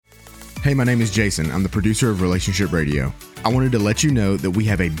Hey, my name is Jason. I'm the producer of Relationship Radio. I wanted to let you know that we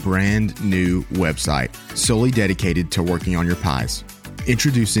have a brand new website solely dedicated to working on your pies.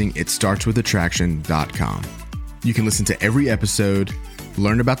 Introducing itstartswithattraction.com. You can listen to every episode,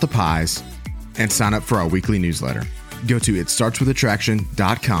 learn about the pies, and sign up for our weekly newsletter. Go to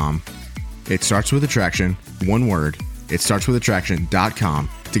itstartswithattraction.com. It starts with attraction, one word, itstartswithattraction.com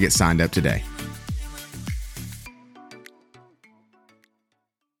to get signed up today.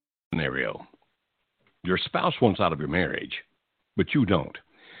 Scenario. Your spouse wants out of your marriage, but you don't.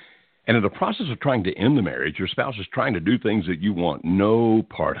 And in the process of trying to end the marriage, your spouse is trying to do things that you want no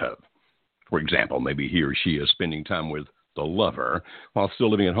part of. For example, maybe he or she is spending time with the lover while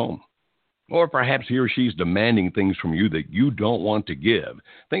still living at home. Or perhaps he or she is demanding things from you that you don't want to give.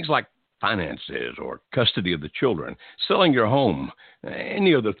 Things like finances or custody of the children, selling your home,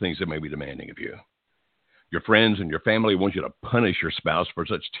 any other things that may be demanding of you. Your friends and your family want you to punish your spouse for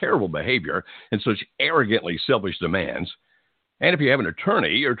such terrible behavior and such arrogantly selfish demands. And if you have an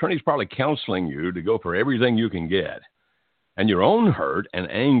attorney, your attorney's probably counseling you to go for everything you can get. And your own hurt and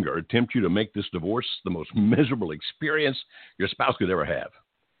anger tempt you to make this divorce the most miserable experience your spouse could ever have.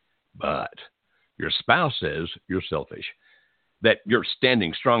 But your spouse says you're selfish, that you're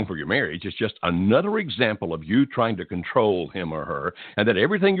standing strong for your marriage is just another example of you trying to control him or her, and that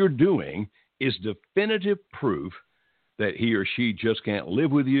everything you're doing is definitive proof that he or she just can't live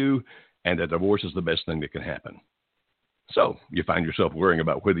with you and that divorce is the best thing that can happen. So you find yourself worrying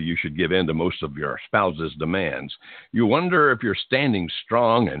about whether you should give in to most of your spouse's demands. You wonder if you're standing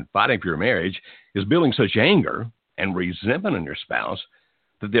strong and fighting for your marriage is building such anger and resentment in your spouse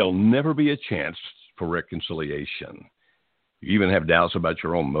that there'll never be a chance for reconciliation. You even have doubts about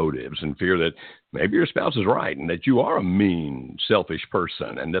your own motives and fear that maybe your spouse is right and that you are a mean, selfish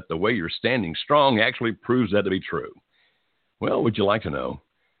person and that the way you're standing strong actually proves that to be true. Well, would you like to know?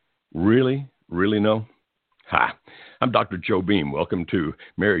 Really, really know? Hi, I'm Dr. Joe Beam. Welcome to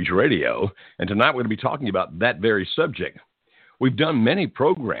Marriage Radio. And tonight we're going to be talking about that very subject. We've done many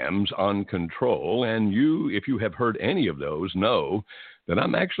programs on control, and if you have heard any of those, know that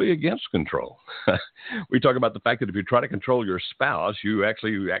I'm actually against control. We talk about the fact that if you try to control your spouse, you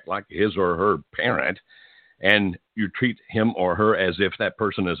actually act like his or her parent, and you treat him or her as if that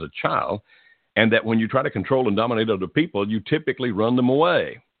person is a child, and that when you try to control and dominate other people, you typically run them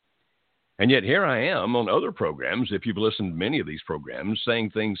away. And yet here I am on other programs, if you've listened to many of these programs,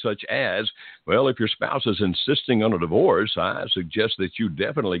 saying things such as, well, if your spouse is insisting on a divorce, I suggest that you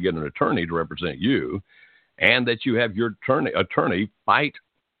definitely get an attorney to represent you, and that you have your attorney fight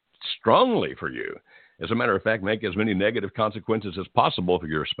strongly for you. As a matter of fact, make as many negative consequences as possible for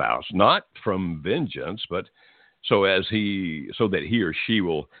your spouse, not from vengeance, but so that he or she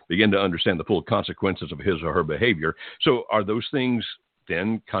will begin to understand the full consequences of his or her behavior. So are those things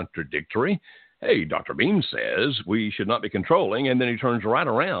then contradictory? Hey, Dr. Beam says we should not be controlling, and then he turns right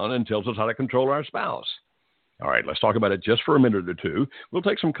around and tells us how to control our spouse. All right, let's talk about it just for a minute or two. We'll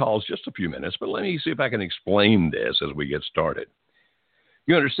take some calls, just a few minutes, but let me see if I can explain this as we get started.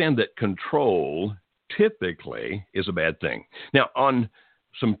 You understand that control typically is a bad thing. Now, on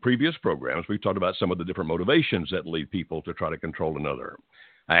some previous programs, we've talked about some of the different motivations that lead people to try to control another.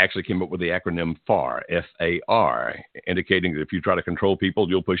 I actually came up with the acronym FAR, F-A-R, indicating that if you try to control people,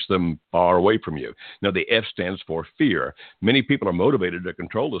 you'll push them far away from you. Now, the F stands for fear. Many people are motivated to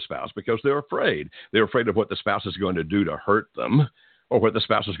control the spouse because they're afraid. They're afraid of what the spouse is going to do to hurt them, or what the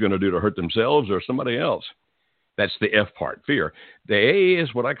spouse is going to do to hurt themselves or somebody else. That's the F part, fear. The A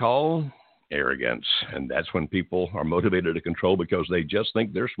is what I call arrogance, and that's when people are motivated to control because they just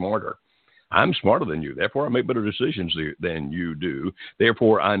think they're smarter. I'm smarter than you, therefore I make better decisions than you do.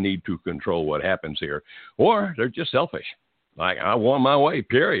 Therefore, I need to control what happens here. Or they're just selfish. Like, I want my way,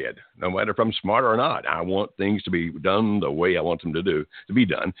 period. No matter if I'm smart or not. I want things to be done the way I want them to be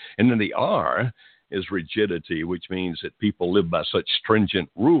done. And then the R is rigidity, which means that people live by such stringent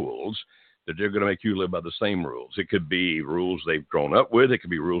rules that they're going to make you live by the same rules. It could be rules they've grown up with. It could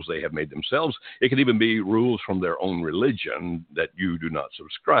be rules they have made themselves. It could even be rules from their own religion that you do not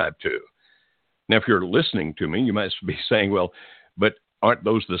subscribe to. Now, if you're listening to me, you might be saying, well, but aren't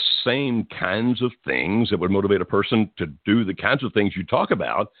those the same kinds of things that would motivate a person to do the kinds of things you talk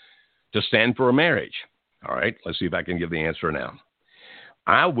about to stand for a marriage? All right, let's see if I can give the answer now.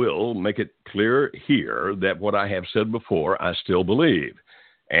 I will make it clear here that what I have said before, I still believe.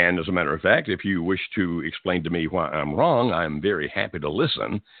 And as a matter of fact, if you wish to explain to me why I'm wrong, I'm very happy to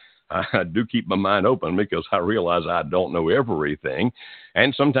listen. I do keep my mind open because I realize I don't know everything.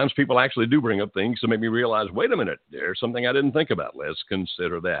 And sometimes people actually do bring up things to make me realize, wait a minute, there's something I didn't think about. Let's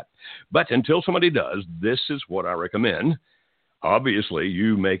consider that. But until somebody does, this is what I recommend. Obviously,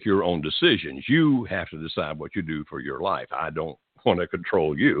 you make your own decisions. You have to decide what you do for your life. I don't want to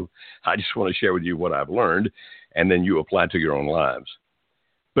control you. I just want to share with you what I've learned, and then you apply it to your own lives.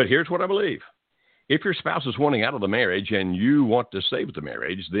 But here's what I believe. If your spouse is wanting out of the marriage and you want to save the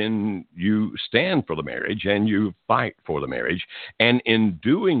marriage, then you stand for the marriage and you fight for the marriage. And in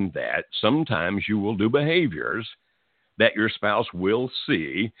doing that, sometimes you will do behaviors that your spouse will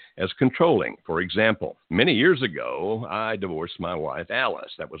see as controlling. For example, many years ago, I divorced my wife,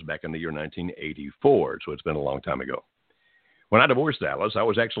 Alice. That was back in the year 1984, so it's been a long time ago. When I divorced Alice, I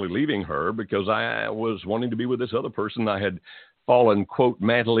was actually leaving her because I was wanting to be with this other person I had fallen, quote,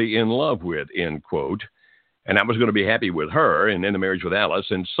 madly in love with, end quote. And I was going to be happy with her and in the marriage with Alice.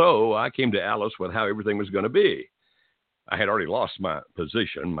 And so I came to Alice with how everything was going to be. I had already lost my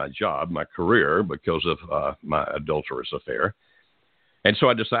position, my job, my career because of my adulterous affair. And so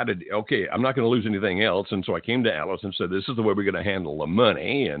I decided, okay, I'm not going to lose anything else. And so I came to Alice and said, this is the way we're going to handle the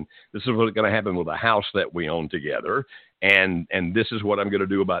money. And this is what's going to happen with the house that we own together. And this is what I'm going to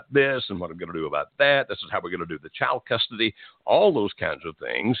do about this and what I'm going to do about that. This is how we're going to do the child custody, all those kinds of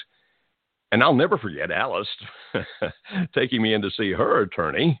things. And I'll never forget Alice taking me in to see her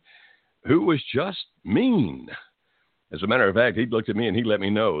attorney, who was just mean. As a matter of fact, he looked at me and he let me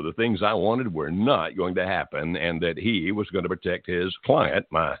know the things I wanted were not going to happen and that he was going to protect his client,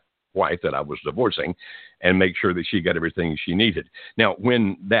 my wife that I was divorcing, and make sure that she got everything she needed. Now,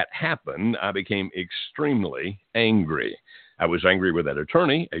 when that happened, I became extremely angry. I was angry with that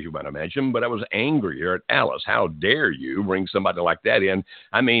attorney, as you might imagine, but I was angrier at Alice. How dare you bring somebody like that in?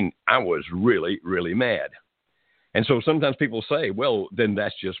 I mean, I was really, really mad. And so sometimes people say, well, then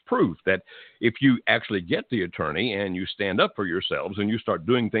that's just proof that if you actually get the attorney and you stand up for yourselves and you start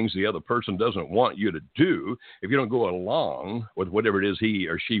doing things the other person doesn't want you to do, if you don't go along with whatever it is he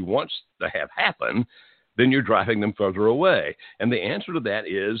or she wants to have happen, then you're driving them further away. And the answer to that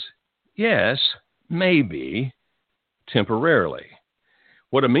is yes, maybe temporarily.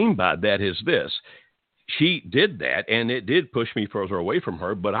 What I mean by that is this. She did that, and it did push me further away from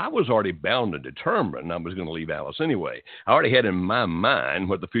her, but I was already bound and determined I was going to leave Alice anyway. I already had in my mind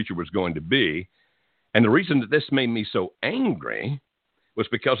what the future was going to be, and the reason that this made me so angry was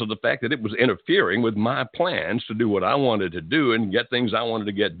because of the fact that it was interfering with my plans to do what I wanted to do and get things I wanted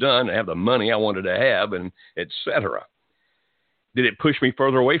to get done and have the money I wanted to have, and et cetera. Did it push me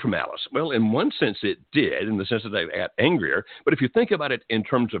further away from Alice? Well, in one sense it did, in the sense that I got angrier, but if you think about it in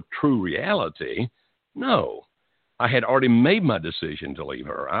terms of true reality, no, I had already made my decision to leave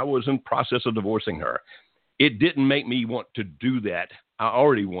her. I was in process of divorcing her. It didn't make me want to do that. I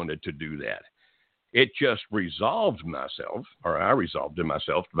already wanted to do that. It just resolved myself, or I resolved in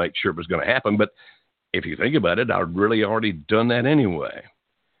myself to make sure it was going to happen. But if you think about it, I'd really already done that anyway.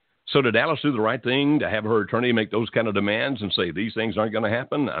 So did Alice do the right thing to have her attorney make those kind of demands and say these things aren't going to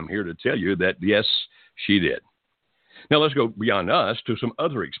happen? I'm here to tell you that, yes, she did. Now, let's go beyond us to some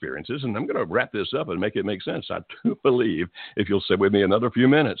other experiences, and I'm going to wrap this up and make it make sense. I do believe, if you'll sit with me another few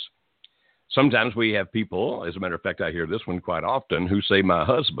minutes. Sometimes we have people, as a matter of fact, I hear this one quite often, who say my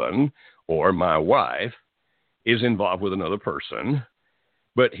husband or my wife is involved with another person,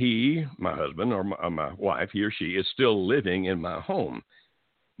 but he, my husband or my wife, he or she is still living in my home.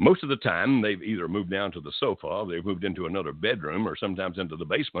 Most of the time, they've either moved down to the sofa, they've moved into another bedroom, or sometimes into the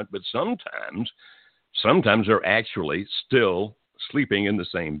basement, but sometimes they're actually still sleeping in the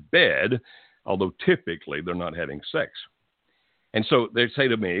same bed, although typically they're not having sex. And so they say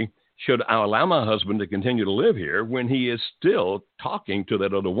to me, should I allow my husband to continue to live here when he is still talking to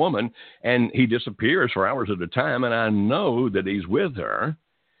that other woman and he disappears for hours at a time and I know that he's with her?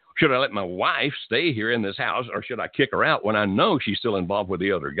 Should I let my wife stay here in this house, or should I kick her out when I know she's still involved with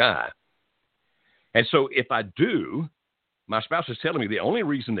the other guy? And so if I do, my spouse is telling me the only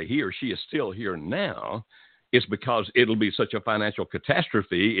reason that he or she is still here now is because it'll be such a financial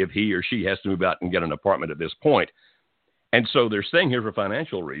catastrophe if he or she has to move out and get an apartment at this point. And so they're staying here for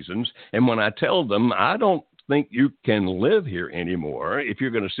financial reasons. And when I tell them, I don't think you can live here anymore if you're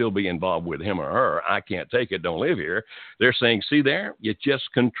going to still be involved with him or her, I can't take it, don't live here. They're saying, see there, you're just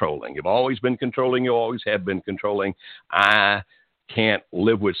controlling. You've always been controlling. You always have been controlling. I can't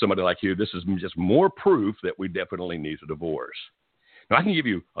live with somebody like you. This is just more proof that we definitely need a divorce. Now, I can give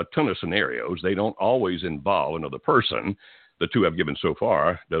you a ton of scenarios. They don't always involve another person. The two I've given so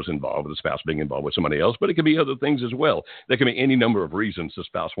far does involve the spouse being involved with somebody else, but it can be other things as well. There can be any number of reasons the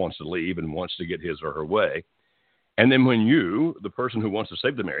spouse wants to leave and wants to get his or her way. And then when you, the person who wants to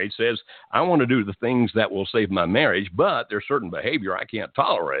save the marriage, says, I want to do the things that will save my marriage, but there's certain behavior I can't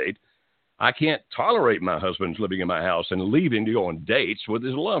tolerate. I can't tolerate my husband's living in my house and leaving to go on dates with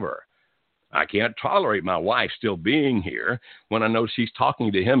his lover. I can't tolerate my wife still being here when I know she's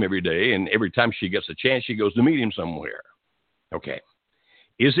talking to him every day, and every time she gets a chance, she goes to meet him somewhere. Okay.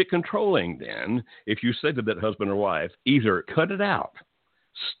 Is it controlling then if you say to that husband or wife, either cut it out,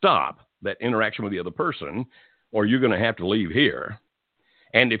 stop that interaction with the other person, or you're going to have to leave here?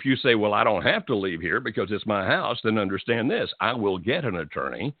 And if you say, well, I don't have to leave here because it's my house, then understand this. I will get an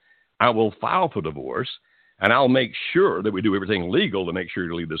attorney. I will file for divorce, and I'll make sure that we do everything legal to make sure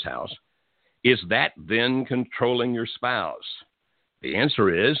you leave this house. Is that then controlling your spouse? The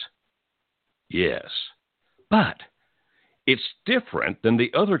answer is yes. But it's different than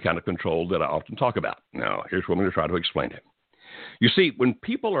the other kind of control that I often talk about. Now, here's what I'm going to try to explain it. You see, when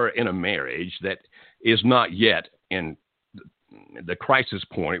people are in a marriage that is not yet in the crisis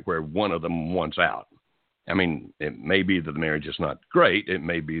point where one of them wants out. I mean, it may be that the marriage is not great. It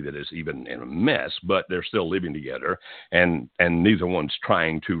may be that it's even in a mess, but they're still living together, and neither one's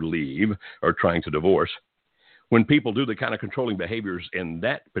trying to leave or trying to divorce. When people do the kind of controlling behaviors in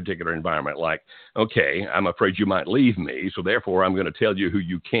that particular environment, like, okay, I'm afraid you might leave me, so therefore I'm going to tell you who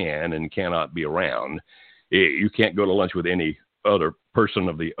you can and cannot be around. You can't go to lunch with any other person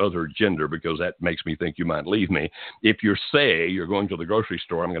of the other gender because that makes me think you might leave me. If you say you're going to the grocery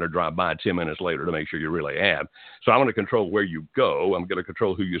store, I'm going to drive by 10 minutes later to make sure you really have. So I'm going to control where you go. I'm going to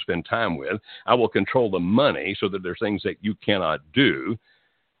control who you spend time with. I will control the money so that there's things that you cannot do.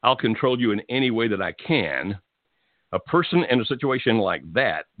 I'll control you in any way that I can. A person in a situation like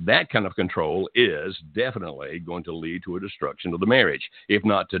that kind of control is definitely going to lead to a destruction of the marriage. If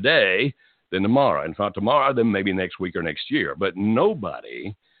not today, then tomorrow. And if not tomorrow, then maybe next week or next year. But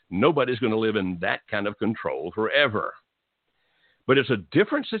nobody's going to live in that kind of control forever. But it's a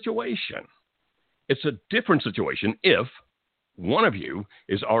different situation. It's a different situation if one of you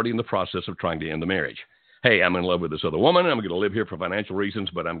is already in the process of trying to end the marriage. Hey, I'm in love with this other woman. I'm going to live here for financial reasons,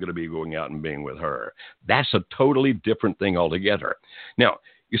 but I'm going to be going out and being with her. That's a totally different thing altogether. Now,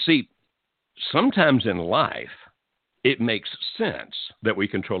 you see, sometimes in life, it makes sense that we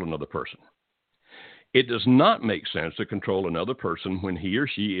control another person. It does not make sense to control another person when he or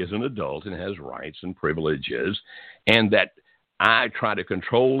she is an adult and has rights and privileges, and that I try to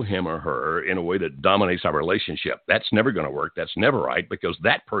control him or her in a way that dominates our relationship. That's never going to work. That's never right, because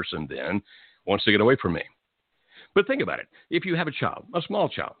that person then wants to get away from me. But think about it. If you have a child, a small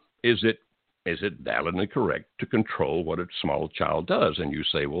child, is it valid and correct to control what a small child does? And you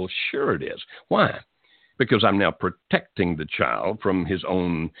say, well, sure it is. Why? Because I'm now protecting the child from his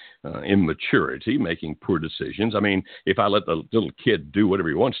own immaturity, making poor decisions. I mean, if I let the little kid do whatever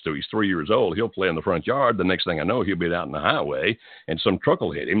he wants to, he's 3 years old, he'll play in the front yard. The next thing I know, he'll be out in the highway and some truck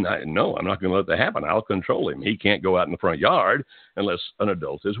will hit him. No, I'm not going to let that happen. I'll control him. He can't go out in the front yard unless an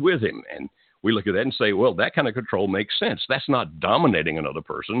adult is with him. And we look at that and say, well, that kind of control makes sense. That's not dominating another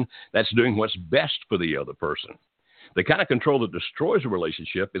person. That's doing what's best for the other person. The kind of control that destroys a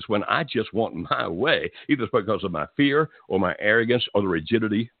relationship is when I just want my way, either because of my fear or my arrogance or the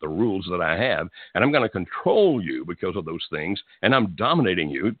rigidity, the rules that I have, and I'm going to control you because of those things, and I'm dominating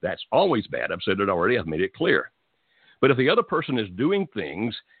you. That's always bad. I've said it already. I've made it clear. But if the other person is doing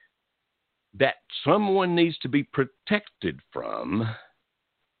things that someone needs to be protected from,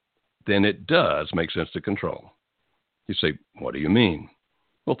 then it does make sense to control. You say, what do you mean?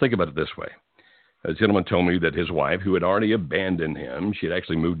 Well, think about it this way. A gentleman told me that his wife, who had already abandoned him, she had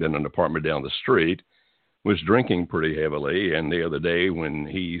actually moved in an apartment down the street, was drinking pretty heavily. And the other day when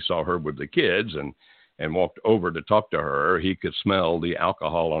he saw her with the kids and walked over to talk to her, he could smell the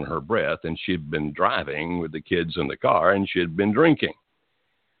alcohol on her breath. And she'd been driving with the kids in the car and she'd been drinking.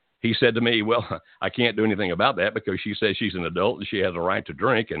 He said to me, well, I can't do anything about that because she says she's an adult and she has a right to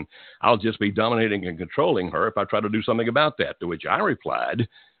drink. And I'll just be dominating and controlling her if I try to do something about that. To which I replied,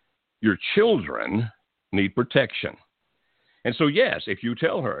 your children need protection. And so, yes, if you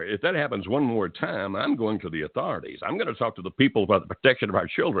tell her, if that happens one more time, I'm going to the authorities. I'm going to talk to the people about the protection of our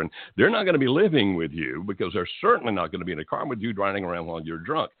children. They're not going to be living with you because they're certainly not going to be in a car with you driving around while you're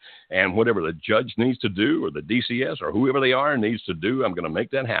drunk. And whatever the judge needs to do or the DCS or whoever they are needs to do, I'm going to make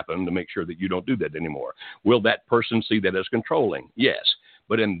that happen to make sure that you don't do that anymore. Will that person see that as controlling? Yes.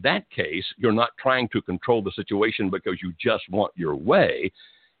 But in that case, you're not trying to control the situation because you just want your way.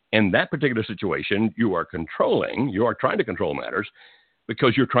 In that particular situation, you are trying to control matters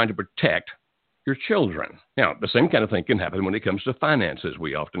because you're trying to protect your children. Now, the same kind of thing can happen when it comes to finances.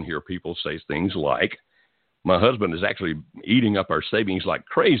 We often hear people say things like, my husband is actually eating up our savings like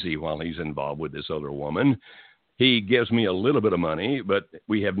crazy while he's involved with this other woman. He gives me a little bit of money, but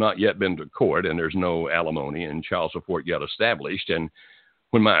we have not yet been to court and there's no alimony and child support yet established. And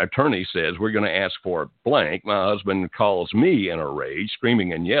when my attorney says we're going to ask for blank, my husband calls me in a rage,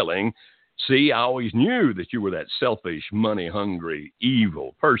 screaming and yelling, See, I always knew that you were that selfish, money-hungry,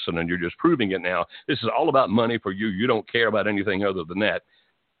 evil person, and you're just proving it now. This is all about money for you. You don't care about anything other than that.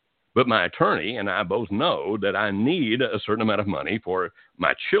 But my attorney and I both know that I need a certain amount of money for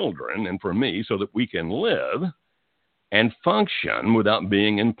my children and for me so that we can live and function without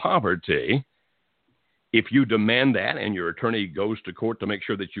being in poverty. If you demand that and your attorney goes to court to make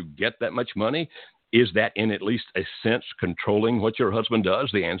sure that you get that much money, is that in at least a sense controlling what your husband does?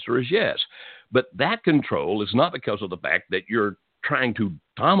 The answer is yes. But that control is not because of the fact that you're trying to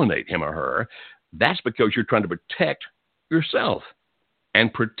dominate him or her. That's because you're trying to protect yourself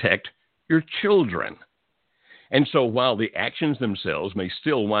and protect your children. And so while the actions themselves may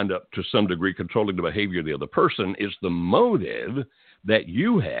still wind up to some degree controlling the behavior of the other person, it's the motive that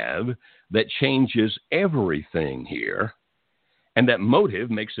you have that changes everything here. And that motive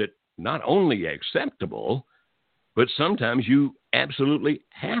makes it not only acceptable, but sometimes you absolutely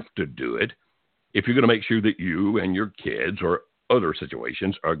have to do it if you're going to make sure that you and your kids or other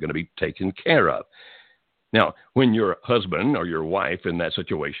situations are going to be taken care of. Now, when your husband or your wife in that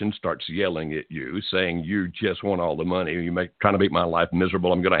situation starts yelling at you, saying you just want all the money, you're trying to make my life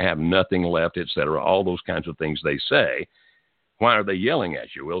miserable, I'm going to have nothing left, etc., all those kinds of things they say, why are they yelling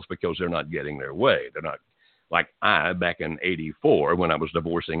at you? Well, it's because they're not getting their way. They're not like I, back in 1984, when I was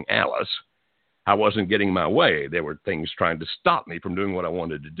divorcing Alice, I wasn't getting my way. There were things trying to stop me from doing what I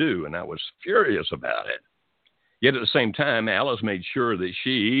wanted to do, and I was furious about it. Yet at the same time, Alice made sure that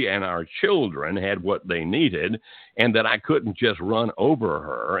she and our children had what they needed and that I couldn't just run over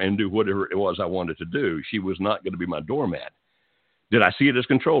her and do whatever it was I wanted to do. She was not going to be my doormat. Did I see it as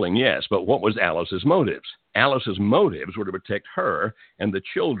controlling? Yes. But what was Alice's motives? Alice's motives were to protect her and the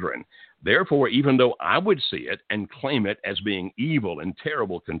children. Therefore, even though I would see it and claim it as being evil and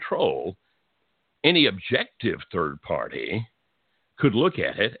terrible control, any objective third party could look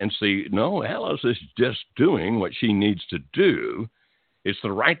at it and see, no, Alice is just doing what she needs to do. It's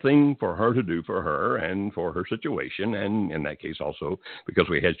the right thing for her to do for her and for her situation, and in that case also, because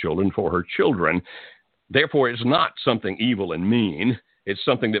we had children, for her children. Therefore, it's not something evil and mean. It's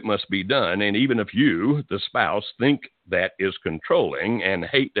something that must be done. And even if you, the spouse, think that is controlling and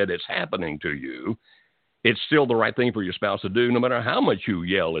hate that it's happening to you, it's still the right thing for your spouse to do, no matter how much you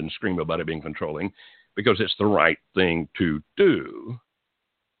yell and scream about it being controlling, because it's the right thing to do.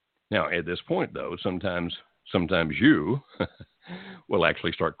 Now, at this point, though, sometimes you will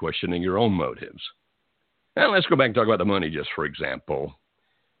actually start questioning your own motives. Now, let's go back and talk about the money just for example.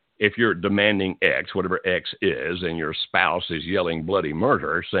 If you're demanding X, whatever X is, and your spouse is yelling bloody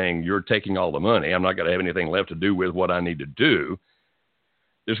murder, saying you're taking all the money, I'm not going to have anything left to do with what I need to do,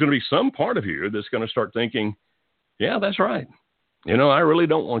 there's going to be some part of you that's going to start thinking, yeah, that's right. You know, I really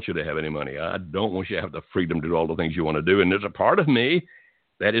don't want you to have any money. I don't want you to have the freedom to do all the things you want to do. And there's a part of me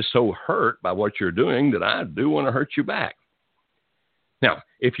that is so hurt by what you're doing that I do want to hurt you back. Now,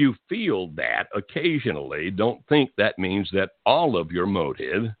 if you feel that occasionally, don't think that means that all of your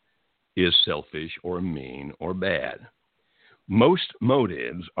motive is selfish or mean or bad. Most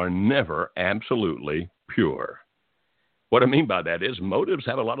motives are never absolutely pure. What I mean by that is motives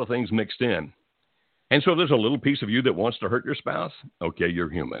have a lot of things mixed in. And so there's a little piece of you that wants to hurt your spouse. Okay, you're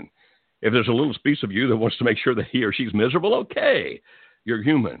human. If there's a little piece of you that wants to make sure that he or she's miserable, okay, you're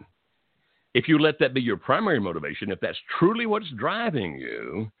human. If you let that be your primary motivation, if that's truly what's driving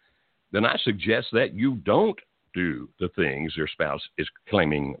you, then I suggest that you don't do the things your spouse is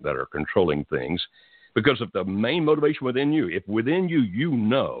claiming that are controlling things. Because if the main motivation within you, if within you, you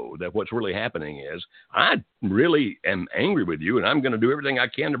know that what's really happening is, I really am angry with you and I'm going to do everything I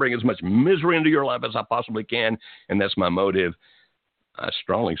can to bring as much misery into your life as I possibly can, and that's my motive, I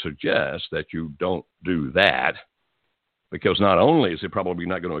strongly suggest that you don't do that, because not only is it probably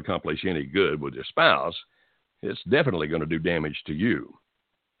not going to accomplish any good with your spouse, it's definitely going to do damage to you.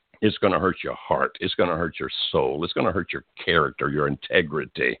 It's going to hurt your heart. It's going to hurt your soul. It's going to hurt your character, your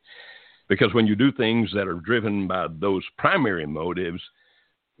integrity. Because when you do things that are driven by those primary motives,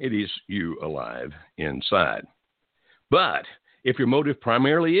 it is you alive inside. But if your motive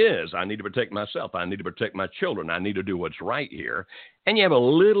primarily is, I need to protect myself, I need to protect my children, I need to do what's right here, and you have a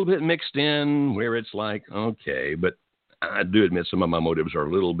little bit mixed in where it's like, okay, but I do admit some of my motives are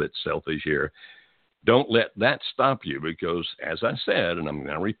a little bit selfish here, don't let that stop you, because as I said, and I'm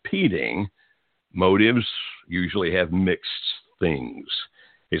now repeating, motives usually have mixed things.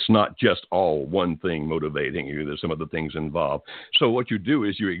 It's not just all one thing motivating you. There's some other things involved. So what you do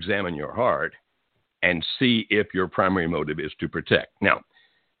is you examine your heart and see if your primary motive is to protect. Now,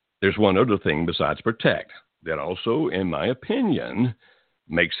 there's one other thing besides protect that also, in my opinion,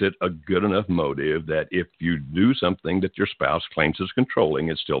 makes it a good enough motive that if you do something that your spouse claims is controlling,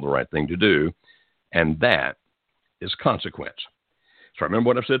 it's still the right thing to do. And that is consequence. So remember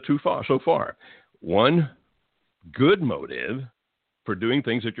what I've said so far. One good motive for doing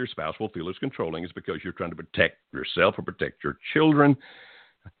things that your spouse will feel is controlling is because you're trying to protect yourself or protect your children.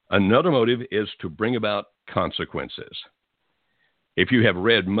 Another motive is to bring about consequences. If you have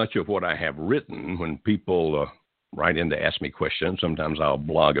read much of what I have written, when people write in to ask me questions, sometimes I'll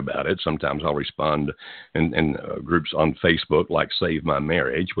blog about it. Sometimes I'll respond in groups on Facebook like Save My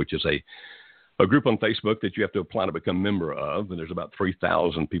Marriage, which is a group on Facebook that you have to apply to become a member of. And there's about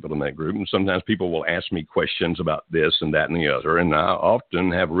 3,000 people in that group. And sometimes people will ask me questions about this and that and the other. And I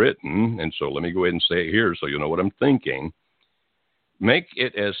often have written, and so let me go ahead and say it here so you know what I'm thinking. Make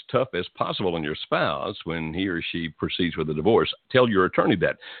it as tough as possible on your spouse when he or she proceeds with a divorce. Tell your attorney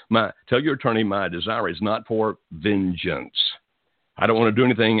that. Tell your attorney my desire is not for vengeance. I don't want to do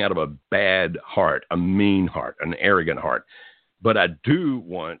anything out of a bad heart, a mean heart, an arrogant heart. But I do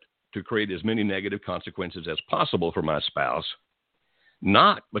want to create as many negative consequences as possible for my spouse,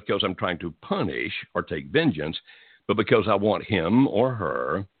 not because I'm trying to punish or take vengeance, but because I want him or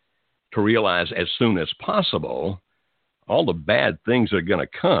her to realize as soon as possible all the bad things that are going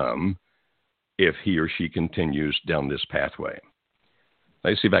to come if he or she continues down this pathway.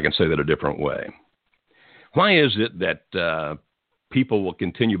 Let's see if I can say that a different way. Why is it that people will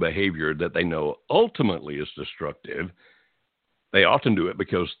continue behavior that they know ultimately is destructive? They often do it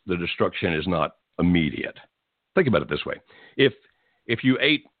because the destruction is not immediate. Think about it this way. If you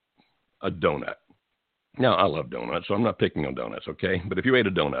ate a donut, now I love donuts, so I'm not picking on donuts, okay? But if you ate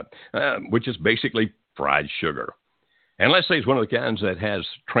a donut, which is basically fried sugar, and let's say it's one of the kinds that has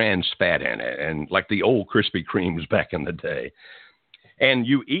trans fat in it, and like the old Krispy Kremes back in the day, and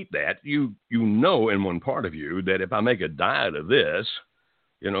you eat that, you know in one part of you that if I make a diet of this,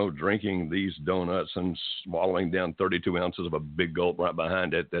 drinking these donuts and swallowing down 32 ounces of a big gulp right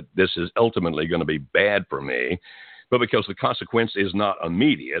behind it, that this is ultimately going to be bad for me. But because the consequence is not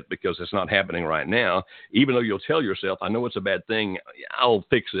immediate, because it's not happening right now, even though you'll tell yourself, I know it's a bad thing, I'll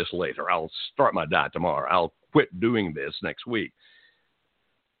fix this later. I'll start my diet tomorrow. I'll quit doing this next week.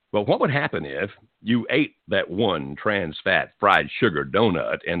 Well, what would happen if you ate that one trans fat fried sugar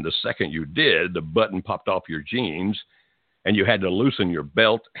donut, and the second you did, the button popped off your jeans, and you had to loosen your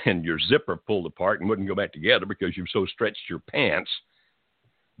belt and your zipper pulled apart and wouldn't go back together because you've so stretched your pants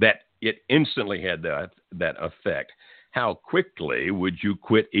that it instantly had that effect? How quickly would you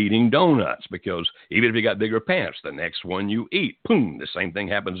quit eating donuts? Because even if you got bigger pants, the next one you eat, boom, the same thing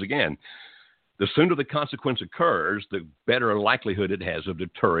happens again. The sooner the consequence occurs, the better likelihood it has of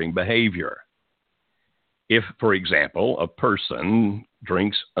deterring behavior. If, for example, a person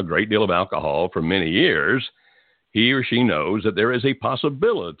drinks a great deal of alcohol for many years, he or she knows that there is a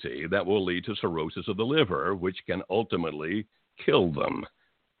possibility that will lead to cirrhosis of the liver, which can ultimately kill them.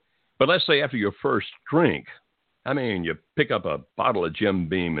 But let's say after your first drink, you pick up a bottle of Jim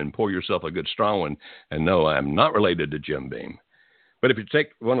Beam and pour yourself a good strong one. And no, I'm not related to Jim Beam. But if you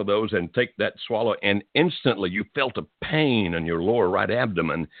take one of those and take that swallow and instantly you felt a pain in your lower right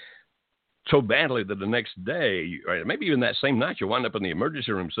abdomen so badly that the next day, or maybe even that same night, you wind up in the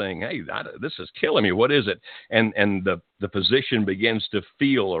emergency room saying, hey, this is killing me. What is it? And the physician begins to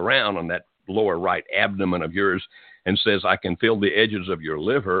feel around on that lower right abdomen of yours and says, I can feel the edges of your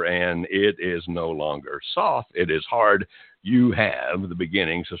liver, and it is no longer soft. It is hard. You have the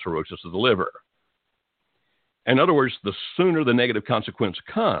beginnings of cirrhosis of the liver. In other words, the sooner the negative consequence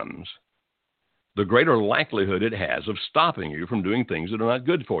comes, the greater likelihood it has of stopping you from doing things that are not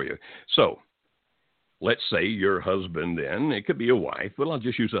good for you. So let's say your husband then, it could be a wife, but I'll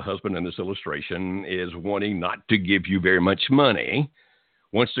just use a husband in this illustration, is wanting not to give you very much money,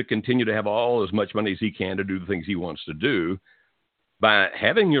 wants to continue to have all as much money as he can to do the things he wants to do. By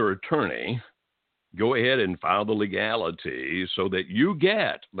having your attorney go ahead and file the legality so that you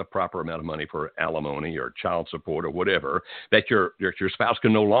get the proper amount of money for alimony or child support or whatever, that your spouse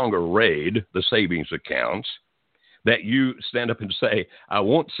can no longer raid the savings accounts, that you stand up and say, I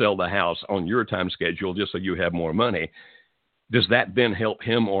won't sell the house on your time schedule just so you have more money. Does that then help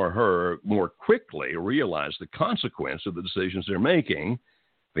him or her more quickly realize the consequence of the decisions they're making?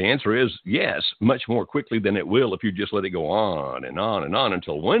 The answer is yes, much more quickly than it will if you just let it go on and on and on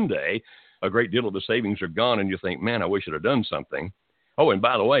until one day a great deal of the savings are gone and you think, man, I wish I'd have done something. Oh, and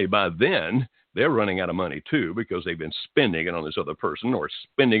by the way, by then they're running out of money too because they've been spending it on this other person or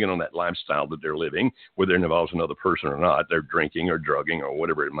spending it on that lifestyle that they're living, whether it involves another person or not. They're drinking or drugging or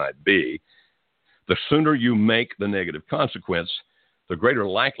whatever it might be. The sooner you make the negative consequence, the greater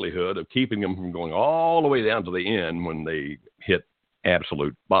likelihood of keeping them from going all the way down to the end when they hit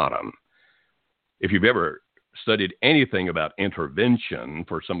absolute bottom. If you've ever studied anything about intervention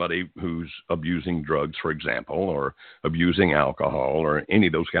for somebody who's abusing drugs, for example, or abusing alcohol or any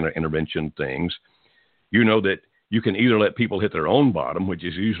of those kind of intervention things, you know that you can either let people hit their own bottom, which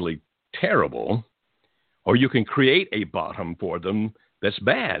is usually terrible, or you can create a bottom for them that's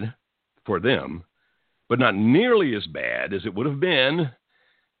bad for them, but not nearly as bad as it would have been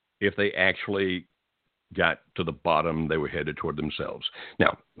if they actually got to the bottom they were headed toward themselves.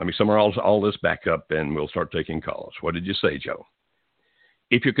 Now, let me summarize all this back up and we'll start taking calls. What did you say, Joe?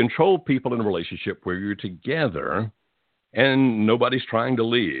 If you control people in a relationship where you're together and nobody's trying to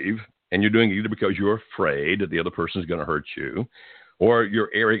leave, and you're doing it either because you're afraid that the other person is going to hurt you, or you're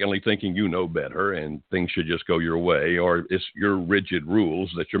arrogantly thinking you know better and things should just go your way, or it's your rigid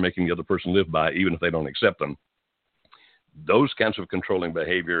rules that you're making the other person live by even if they don't accept them, those kinds of controlling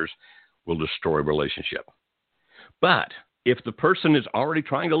behaviors will destroy a relationship. But if the person is already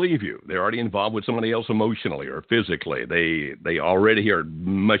trying to leave you, they're already involved with somebody else emotionally or physically, they already are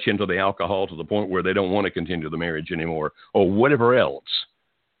much into the alcohol to the point where they don't want to continue the marriage anymore, or whatever else.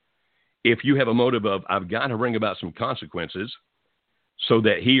 If you have a motive of, I've got to bring about some consequences so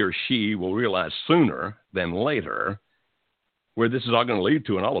that he or she will realize sooner than later where this is all going to lead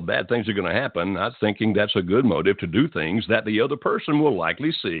to and all the bad things are going to happen, I'm thinking that's a good motive to do things that the other person will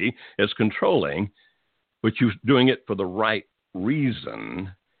likely see as controlling, but you're doing it for the right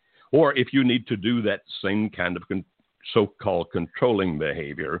reason. Or if you need to do that same kind of so-called controlling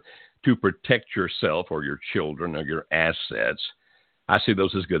behavior to protect yourself or your children or your assets, I see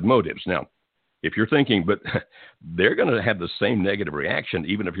those as good motives. Now, if you're thinking, but they're going to have the same negative reaction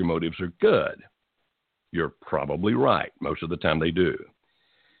even if your motives are good, you're probably right. Most of the time they do.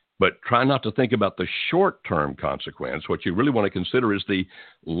 But try not to think about the short-term consequence. What you really want to consider is the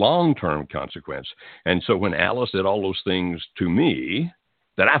long-term consequence. And so when Alice did all those things to me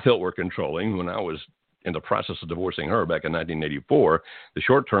that I felt were controlling when I was in the process of divorcing her back in 1984, the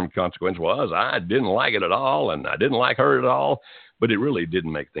short-term consequence was I didn't like it at all and I didn't like her at all. But it really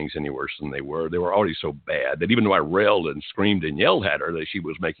didn't make things any worse than they were. They were already so bad that even though I railed and screamed and yelled at her that she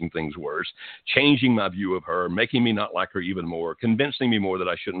was making things worse, changing my view of her, making me not like her even more, convincing me more that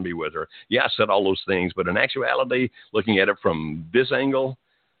I shouldn't be with her. Yeah, I said all those things, but in actuality, looking at it from this angle,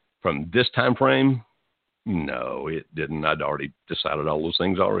 from this time frame, no, it didn't. I'd already decided all those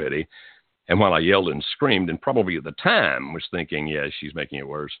things already. And while I yelled and screamed, and probably at the time was thinking, yeah, she's making it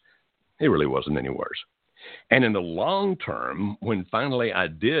worse, it really wasn't any worse. And in the long term, when finally I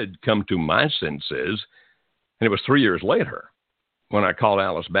did come to my senses, and it was 3 years later, when I called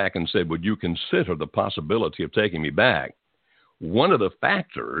Alice back and said, would you consider the possibility of taking me back? One of the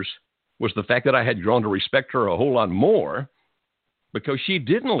factors was the fact that I had grown to respect her a whole lot more because she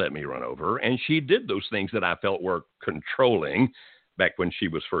didn't let me run over, and she did those things that I felt were controlling back when she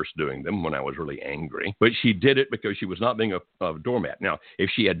was first doing them, when I was really angry. But she did it because she was not being a doormat. Now, if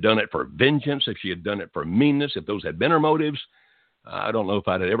she had done it for vengeance, if she had done it for meanness, if those had been her motives, I don't know if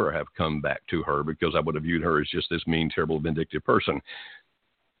I'd ever have come back to her because I would have viewed her as just this mean, terrible, vindictive person.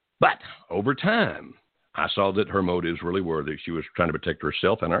 But over time, I saw that her motives really were that she was trying to protect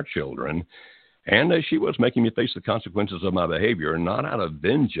herself and our children, and that she was making me face the consequences of my behavior, not out of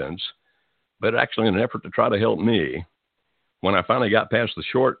vengeance, but actually in an effort to try to help me. When I finally got past the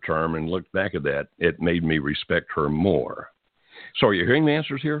short term and looked back at that, it made me respect her more. So are you hearing the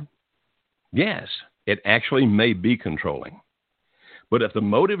answers here? Yes, it actually may be controlling. But if the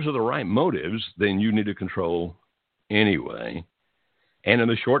motives are the right motives, then you need to control anyway. And in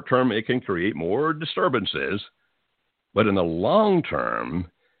the short term, it can create more disturbances. But in the long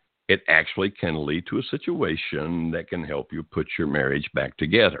term, it actually can lead to a situation that can help you put your marriage back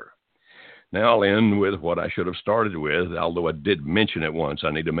together. Now I'll end with what I should have started with, although I did mention it once.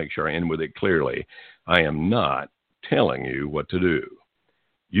 I need to make sure I end with it clearly. I am not telling you what to do.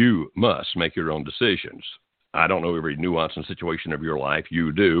 You must make your own decisions. I don't know every nuance and situation of your life.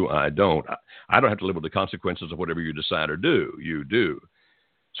 You do. I don't. I don't have to live with the consequences of whatever you decide or do. You do.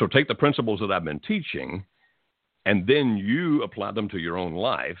 So take the principles that I've been teaching, and then you apply them to your own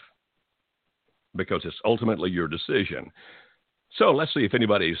life because it's ultimately your decision. So let's see if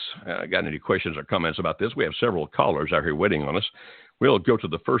anybody's got any questions or comments about this. We have several callers out here waiting on us. We'll go to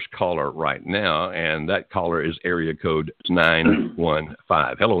the first caller right now, and that caller is area code 915.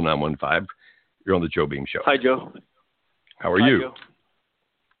 Hello, 915. You're on the Joe Beam Show. Hi, Joe. How are you? Joe.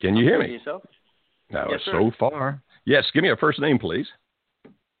 Can you hear me? Yourself? No, Yes, sir. so far. Yes, give me a first name, please.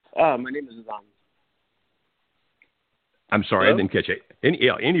 My name is Azan. I'm sorry, Hello? I didn't catch it.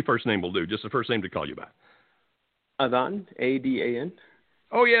 Any first name will do, just the first name to call you by. Adan, A-D-A-N.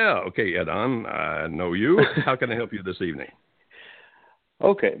 Oh, yeah. Okay, Adon, I know you. How can I help you this evening?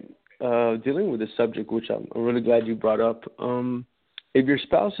 Okay. Dealing with the subject, which I'm really glad you brought up. If your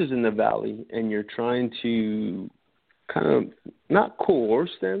spouse is in the valley and you're trying to kind of not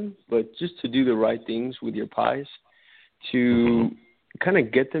coerce them, but just to do the right things with your pies, to kind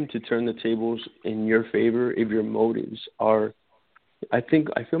of get them to turn the tables in your favor if your motives are, I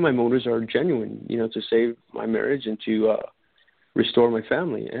feel my motives are genuine, to save my marriage and to restore my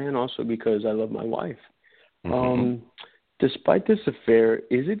family, and also because I love my wife. Despite this affair,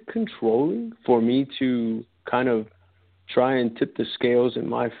 is it controlling for me to kind of try and tip the scales in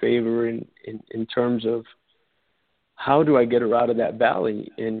my favor in terms of how do I get her out of that valley?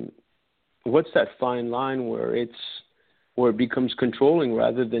 And what's that fine line where it becomes controlling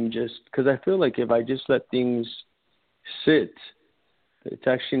rather than just, because I feel like if I just let things sit, it's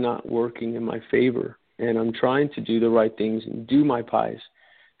actually not working in my favor. And I'm trying to do the right things and do my pies.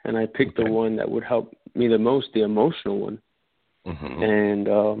 And I picked the one that would help me the most, the emotional one.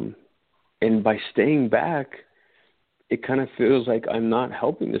 And by staying back, it kind of feels like I'm not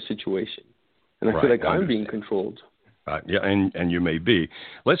helping the situation. And I feel like I'm being controlled. Yeah, and you may be.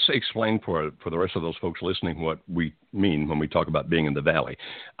 Let's explain for the rest of those folks listening what we mean when we talk about being in the valley.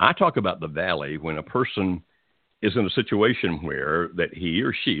 I talk about the valley when a person is in a situation where that he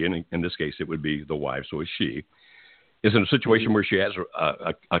or she, and in this case it would be the wife, so it's she, is in a situation where she has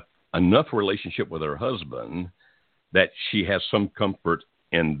enough relationship with her husband that she has some comfort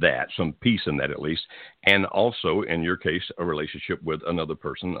in that, some peace in that at least, and also, in your case, a relationship with another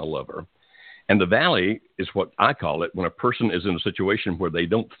person, a lover. And the valley is what I call it when a person is in a situation where they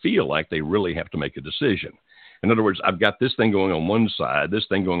don't feel like they really have to make a decision. In other words, I've got this thing going on one side, this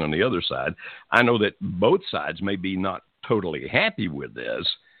thing going on the other side. I know that both sides may be not totally happy with this,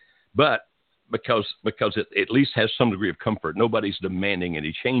 but because it at least has some degree of comfort, nobody's demanding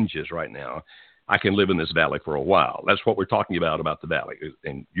any changes right now, I can live in this valley for a while. That's what we're talking about the valley.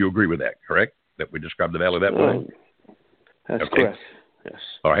 And you agree with that, correct? That we describe the valley that way? That's correct. Yes.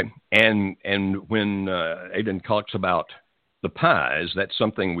 All right. And when Aidan talks about the pies, that's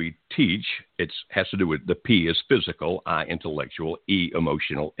something we teach. It has to do with the P is physical, I intellectual, E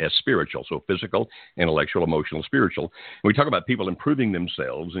emotional, S spiritual. So physical, intellectual, emotional, spiritual. And we talk about people improving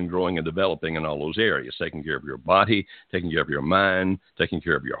themselves and growing and developing in all those areas, taking care of your body, taking care of your mind, taking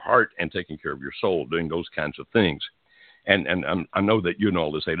care of your heart, and taking care of your soul, doing those kinds of things. And I know that you know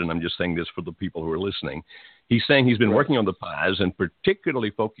all this, Aidan. I'm just saying this for the people who are listening. He's saying he's been working on the pies and particularly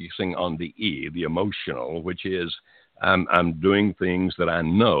focusing on the E, the emotional, which is I'm doing things that I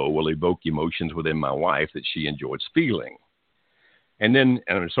know will evoke emotions within my wife that she enjoys feeling. And then,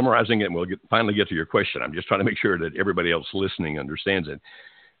 and I'm summarizing it, and we'll finally get to your question. I'm just trying to make sure that everybody else listening understands it.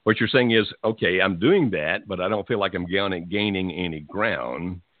 What you're saying is, okay, I'm doing that, but I don't feel like I'm gaining any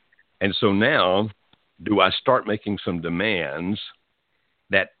ground. And so now, do I start making some demands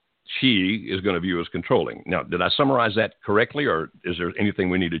that she is going to view as controlling? Now, did I summarize that correctly, or is there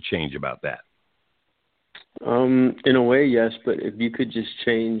anything we need to change about that? In a way, yes, but if you could just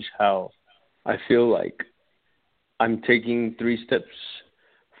change how I feel like I'm taking 3 steps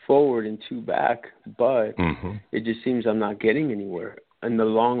forward and 2 back, but it just seems I'm not getting anywhere in the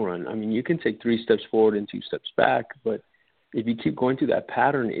long run. I mean, you can take 3 steps forward and 2 steps back, but if you keep going through that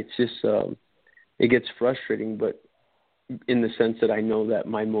pattern, it's just, it gets frustrating, but in the sense that I know that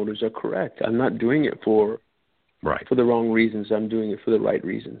my motives are correct. I'm not doing it for the wrong reasons. I'm doing it for the right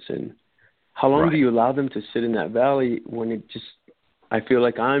reasons. And how long do you allow them to sit in that valley when it just, I feel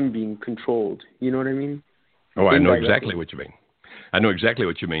like I'm being controlled? You know what I mean? Oh, I know exactly what you mean. I know exactly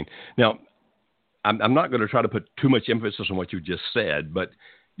what you mean. Now, I'm not going to try to put too much emphasis on what you just said, but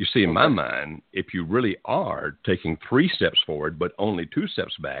you see, in my mind, if you really are taking 3 steps forward but only 2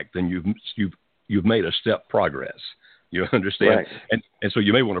 steps back, then you've made a step progress. You understand? Right. And so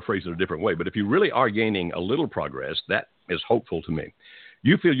you may want to phrase it a different way, but if you really are gaining a little progress, that is hopeful to me.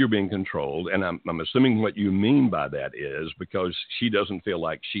 You feel you're being controlled, and I'm assuming what you mean by that is because she doesn't feel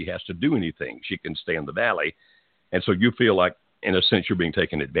like she has to do anything. She can stay in the valley, and so you feel like, in a sense, you're being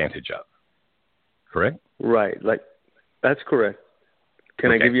taken advantage of. Correct? Right. Like, that's correct.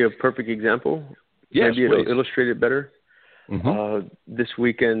 Can I give you a perfect example? Yes, maybe please. It'll illustrate it better. This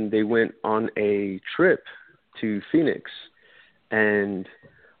weekend, they went on a trip to Phoenix, and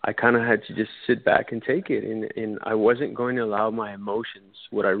I kind of had to just sit back and take it, and I wasn't going to allow my emotions.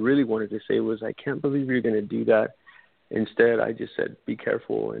 What I really wanted to say was, I can't believe you're going to do that. Instead, I just said, be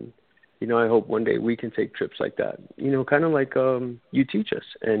careful, and, I hope one day we can take trips like that, kind of like you teach us.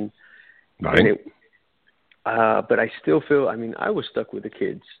 And, but I still feel, I was stuck with the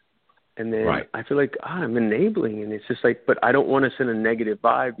kids, and then I feel like I'm enabling, and it's just like, but I don't want to send a negative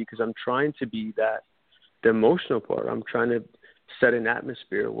vibe because I'm trying to be the emotional part. I'm trying to set an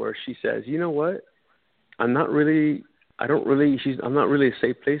atmosphere where she says, you know what, I'm not really a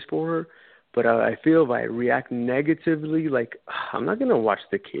safe place for her, but I feel if I react negatively, like, I'm not going to watch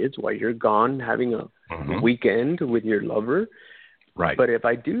the kids while you're gone having a weekend with your lover. Right. But if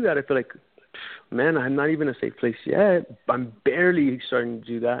I do that, I feel like, man, I'm not even a safe place yet. I'm barely starting to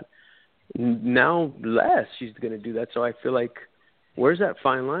do that. Now less she's going to do that. So I feel like, where's that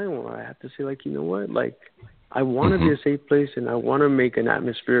fine line where I have to say, like, you know what, like, I want to be a safe place and I want to make an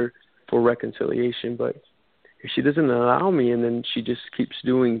atmosphere for reconciliation, but if she doesn't allow me and then she just keeps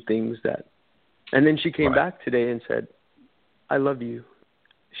doing things that, and then she came back today and said, I love you.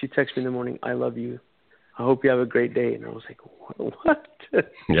 She texted me in the morning, I love you. I hope you have a great day. And I was like, what?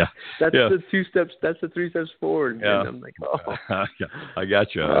 Yeah. That's the 2 steps. That's the 3 steps forward. Yeah. And I'm like, oh. I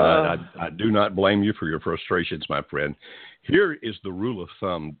got you. I do not blame you for your frustrations, my friend. Here is the rule of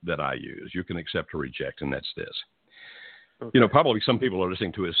thumb that I use. You can accept or reject, and that's this. Okay. You know, probably some people are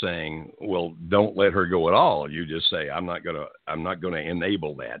listening to it saying, well, don't let her go at all. You just say, I'm not going to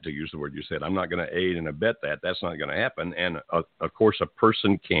enable that, to use the word you said. I'm not going to aid and abet that. That's not going to happen. And, of course, a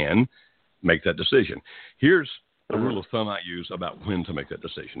person can make that decision. Here's a rule of thumb I use about when to make that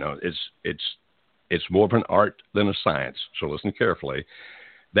decision. Now, it's more of an art than a science, so listen carefully.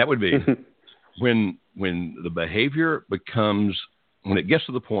 That would be when the behavior becomes, when it gets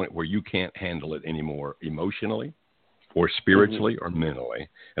to the point where you can't handle it anymore emotionally or spiritually or mentally.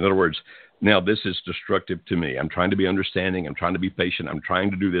 In other words, now this is destructive to me. I'm trying to be understanding. I'm trying to be patient. I'm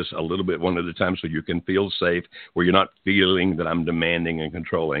trying to do this a little bit one at a time so you can feel safe, where you're not feeling that I'm demanding and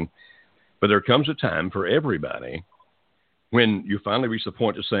controlling. But there comes a time for everybody when you finally reach the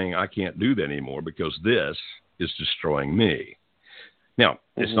point of saying, I can't do that anymore because this is destroying me. Now,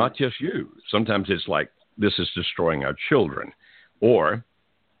 it's not just you. Sometimes it's like, this is destroying our children. Or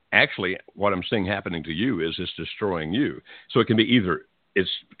actually, what I'm seeing happening to you is it's destroying you. So it can be either it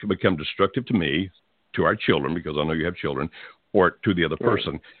can become destructive to me, to our children, because I know you have children, or to the other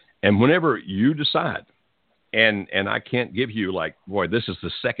person. And whenever you decide, and I can't give you like, boy, this is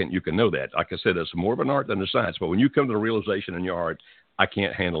the second you can know that. Like I said, it's more of an art than a science. But when you come to the realization in your heart, I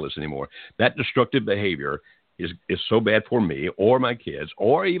can't handle this anymore, that destructive behavior is so bad for me or my kids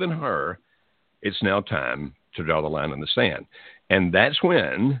or even her, it's now time to draw the line in the sand. And that's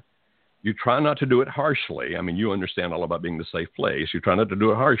when you try not to do it harshly. I mean, you understand all about being the safe place. You try not to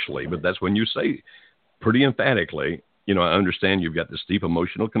do it harshly, but that's when you say pretty emphatically, you know, I understand you've got this deep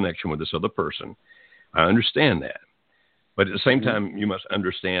emotional connection with this other person. I understand that. But at the same time, you must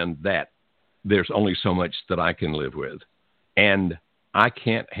understand that there's only so much that I can live with. And I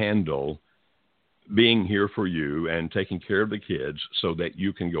can't handle being here for you and taking care of the kids so that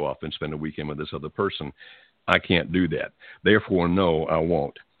you can go off and spend a weekend with this other person. I can't do that. Therefore, no, I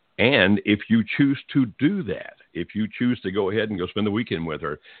won't. And if you choose to do that, if you choose to go ahead and go spend the weekend with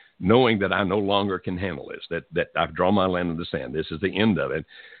her, knowing that I no longer can handle this, that I've drawn my line in the sand, this is the end of it,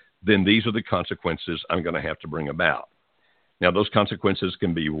 then these are the consequences I'm going to have to bring about. Now, those consequences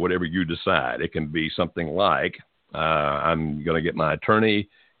can be whatever you decide. It can be something like I'm going to get my attorney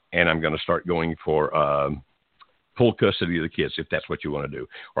and I'm going to start going for full custody of the kids, if that's what you want to do.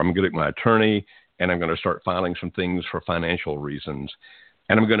 Or I'm going to get my attorney and I'm going to start filing some things for financial reasons.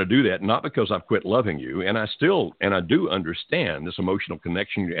 And I'm going to do that not because I've quit loving you. And I do understand this emotional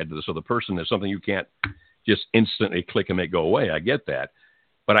connection you add to this other person is something you can't just instantly click and make go away. I get that.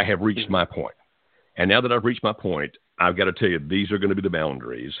 But I have reached my point. And now that I've reached my point, I've got to tell you, these are going to be the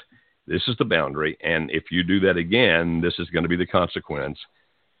boundaries. This is the boundary. And if you do that again, this is going to be the consequence.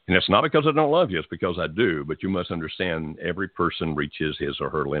 And it's not because I don't love you. It's because I do. But you must understand every person reaches his or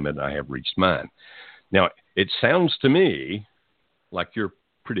her limit. And I have reached mine. Now, it sounds to me like you're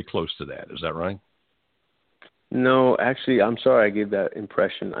pretty close to that. Is that right? No, actually, I'm sorry I gave that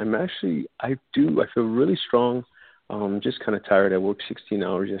impression. I feel really strong. Just kind of tired. I worked 16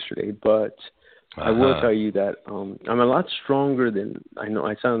 hours yesterday, but I will tell you that I'm a lot stronger than I know.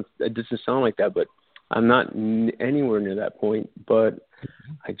 It doesn't sound like that, but I'm not anywhere near that point. But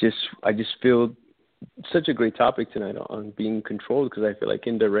I just feel such a great topic tonight on being controlled, because I feel like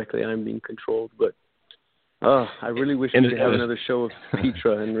indirectly I'm being controlled. But I really wish we could have another show of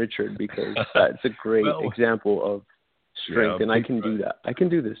Petra and Richard, because that's a great example of strength, and I can do that. I can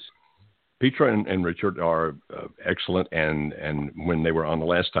do this. Petra and Richard are excellent, and when they were on the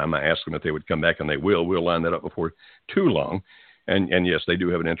last time, I asked them if they would come back, and they will. We'll line that up before too long. And yes, they do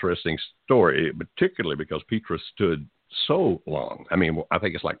have an interesting story, particularly because Petra stood so long. I mean, I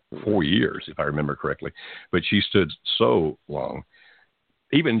think it's like 4 years, if I remember correctly, but she stood so long.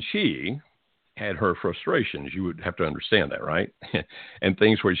 Even she had her frustrations. You would have to understand that, right? And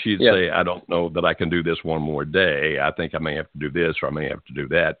things where she'd say, I don't know that I can do this one more day. I think I may have to do this or I may have to do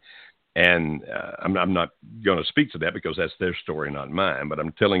that. And I'm not going to speak to that because that's their story, not mine. But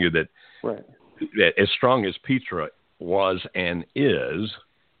I'm telling you that, that as strong as Petra was and is,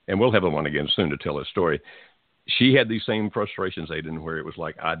 and we'll have one again soon to tell his story, she had these same frustrations, Aiden, where it was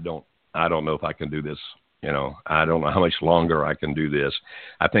like, I don't know if I can do this. You know, I don't know how much longer I can do this.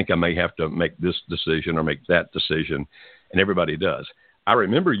 I think I may have to make this decision or make that decision. And everybody does. I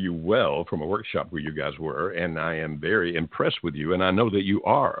remember you well from a workshop where you guys were, and I am very impressed with you. And I know that you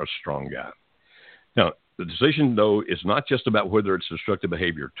are a strong guy. Now, the decision, though, is not just about whether it's destructive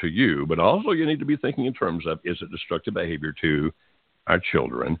behavior to you, but also you need to be thinking in terms of, is it destructive behavior to our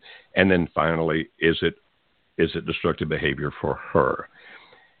children? And then finally, is it destructive behavior for her?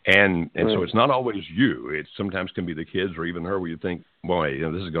 And so it's not always you. It sometimes can be the kids or even her where you think, boy, you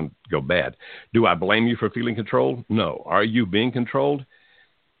know, this is going to go bad. Do I blame you for feeling controlled? No. Are you being controlled?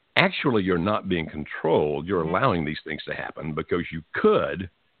 Actually, you're not being controlled. You're allowing these things to happen because you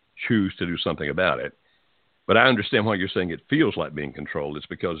could choose to do something about it. But I understand why you're saying it feels like being controlled. It's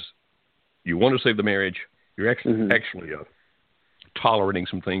because you want to save the marriage. You're actually tolerating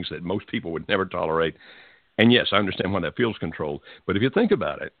some things that most people would never tolerate. And yes, I understand why that feels controlled. But if you think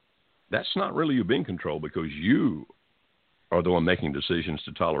about it, that's not really you being controlled because you are the one making decisions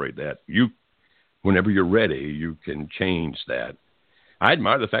to tolerate that. You, whenever you're ready, you can change that. I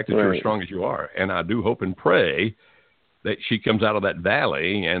admire the fact that you're as strong as you are. And I do hope and pray that she comes out of that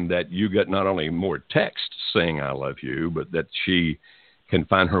valley and that you get not only more texts saying I love you, but that she can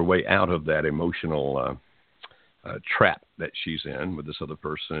find her way out of that emotional trap that she's in with this other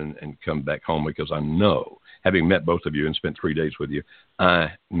person and come back home, because I know, having met both of you and spent 3 days with you,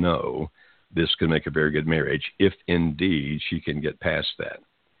 I know this can make a very good marriage if indeed she can get past that.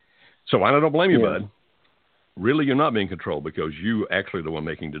 So I don't blame you, bud. Really, you're not being controlled because you actually the one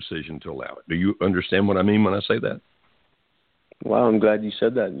making the decision to allow it. Do you understand what I mean when I say that? Wow, I'm glad you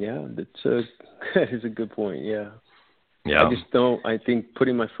said that. Yeah, that is a good point. Yeah. I think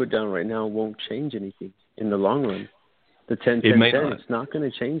putting my foot down right now won't change anything in the long run. The 10-10-10, it's not going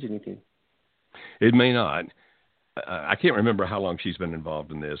to change anything. It may not. I can't remember how long she's been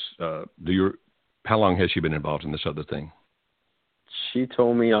involved in this. How long has she been involved in this other thing? She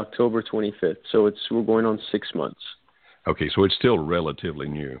told me October 25th, so we're going on 6 months. Okay, so it's still relatively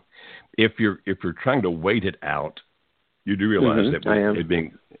new. If you're trying to wait it out, you do realize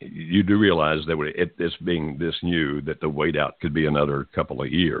you do realize that it's being this new, that the wait out could be another couple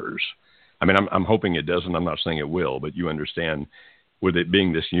of years. I mean, I'm hoping it doesn't. I'm not saying it will, but you understand, with it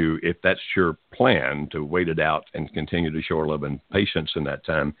being this new, if that's your plan to wait it out and continue to show love and patience in that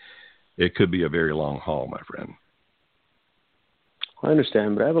time, it could be a very long haul, my friend. I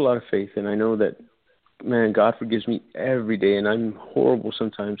understand, but I have a lot of faith, and I know that, man, God forgives me every day, and I'm horrible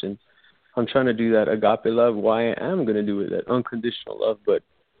sometimes, and I'm trying to do that agape love. Why I am going to do it, that unconditional love, but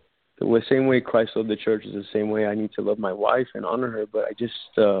the same way Christ loved the church is the same way I need to love my wife and honor her, but I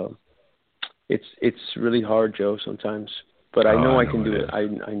just... It's really hard, Joe, sometimes. But I know I can do it. I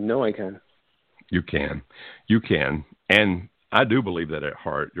know I can. You can. And I do believe that at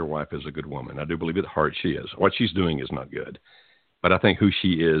heart, your wife is a good woman. I do believe at heart she is. What she's doing is not good. But I think who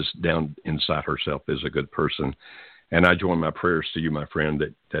she is down inside herself is a good person. And I join my prayers to you, my friend,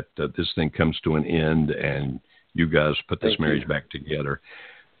 that this thing comes to an end and you guys put this marriage back together.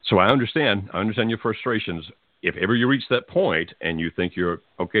 So I understand your frustrations. If ever you reach that point and you think you're,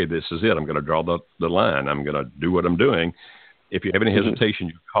 okay, this is it, I'm going to draw the line, I'm going to do what I'm doing, if you have any hesitation,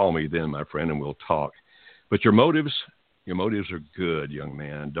 you call me then, my friend, and we'll talk. But your motives are good, young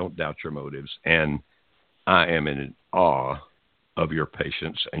man. Don't doubt your motives. And I am in awe of your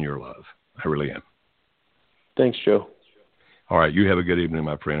patience and your love. I really am. Thanks, Joe. All right, you have a good evening,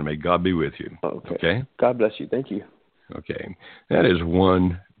 my friend. May God be with you. Okay? God bless you. Thank you. Okay. That is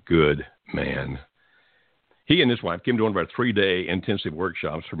one good man. He and his wife came to one of our 3-day intensive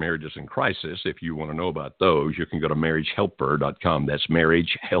workshops for marriages in crisis. If you want to know about those, you can go to marriagehelper.com. That's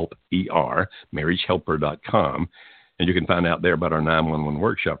marriagehelper.com. And you can find out there about our 911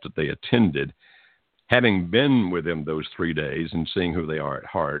 workshop that they attended. Having been with them those 3 days and seeing who they are at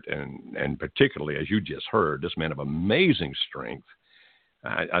heart, and particularly, as you just heard, this man of amazing strength,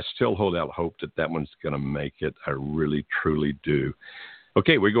 I still hold out hope that one's going to make it. I really, truly do.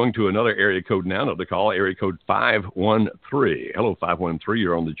 Okay, we're going to another area code now. Another call, area code 513. Hello, 513.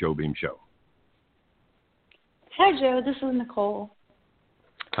 You're on the Joe Beam Show. Hi, Joe. This is Nicole.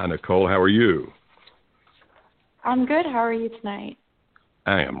 Hi, Nicole. How are you? I'm good. How are you tonight?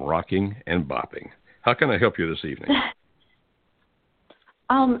 I am rocking and bopping. How can I help you this evening?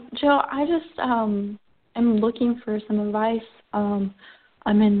 Joe, I just am looking for some advice. I'm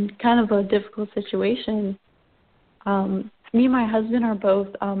in kind of a difficult situation. Me and my husband are both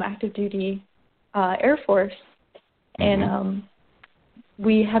active duty Air Force, and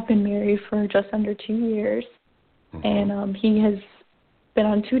we have been married for just under 2 years, and he has been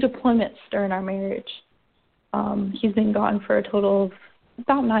on 2 deployments during our marriage. He's been gone for a total of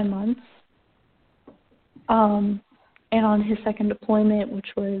about 9 months. And on his second deployment, which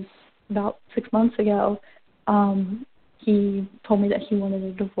was about 6 months ago, he told me that he wanted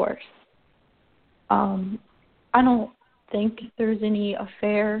a divorce. I don't think there's any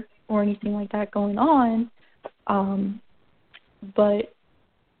affair or anything like that going on, but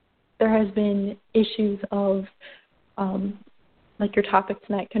there has been issues of, like your topic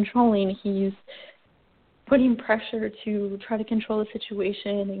tonight, controlling. He's putting pressure to try to control the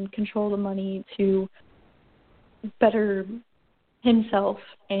situation and control the money to better himself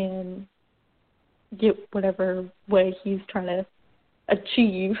and get whatever way he's trying to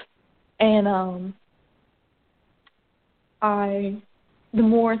achieve. And the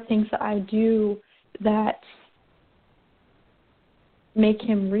more things that I do that make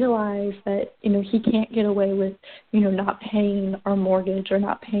him realize that, he can't get away with, not paying our mortgage or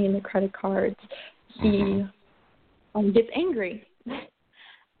not paying the credit cards, he gets angry.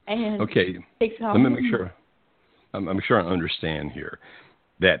 And okay, takes it out. Let me make sure. I'm sure I understand here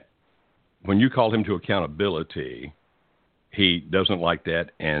that when you call him to accountability, he doesn't like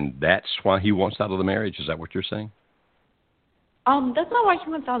that, and that's why he wants out of the marriage. Is that what you're saying? That's not why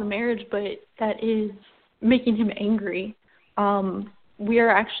he wants out of the marriage, but that is making him angry. We are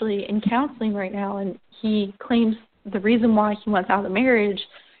actually in counseling right now, and he claims the reason why he wants out of the marriage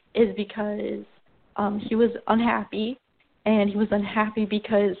is because he was unhappy, and he was unhappy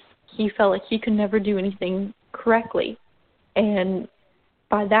because he felt like he could never do anything correctly. And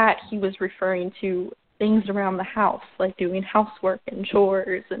by that, he was referring to things around the house, like doing housework and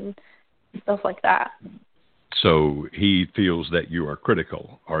chores and stuff like that. So he feels that you are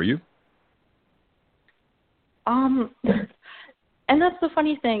critical, are you? And that's the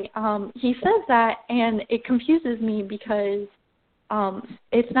funny thing. He says that, and it confuses me because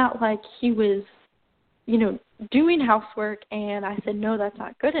it's not like he was, doing housework, and I said, no, that's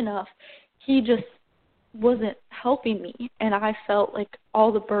not good enough. He just wasn't helping me, and I felt like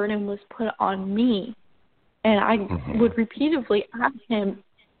all the burden was put on me. And I would repeatedly ask him,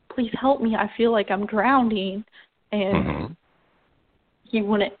 please help me. I feel like I'm drowning. And he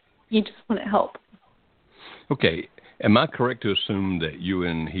just wouldn't help. Okay. Am I correct to assume that you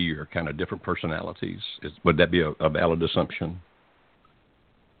and he are kind of different personalities? Would that be a valid assumption?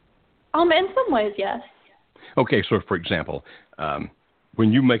 In some ways, yes. Okay, so for example,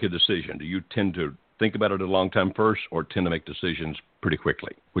 when you make a decision, do you tend to think about it a long time first or tend to make decisions pretty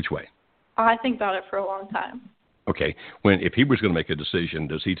quickly? Which way? I think about it for a long time. Okay. If he was going to make a decision,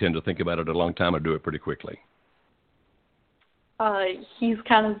 does he tend to think about it a long time or do it pretty quickly? He's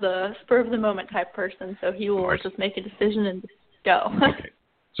kind of the spur-of-the-moment type person, so he will just make a decision and just go. Okay.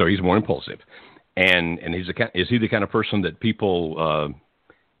 So he's more impulsive. And is he the kind of person that people,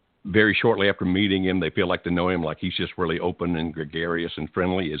 very shortly after meeting him, they feel like they know him, like he's just really open and gregarious and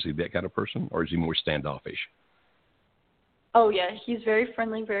friendly? Is he that kind of person, or is he more standoffish? Oh, yeah. He's very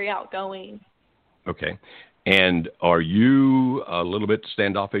friendly, very outgoing. Okay. And are you a little bit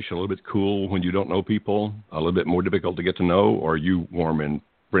standoffish, a little bit cool when you don't know people, a little bit more difficult to get to know, or are you warm and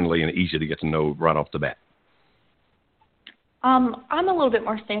friendly and easy to get to know right off the bat? I'm a little bit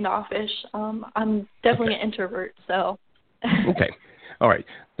more standoffish. I'm definitely an introvert, so. Okay. All right.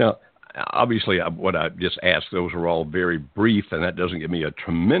 Now, obviously, what I just asked, those are all very brief, and that doesn't give me a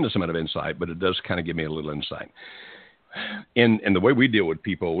tremendous amount of insight, but it does kind of give me a little insight. In the way we deal with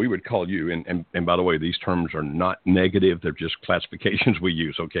people, we would call you, and by the way, these terms are not negative. They're just classifications we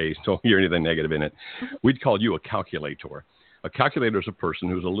use, okay? Don't hear anything negative in it. We'd call you a calculator. A calculator is a person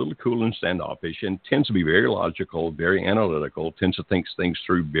who's a little cool and standoffish and tends to be very logical, very analytical, tends to think things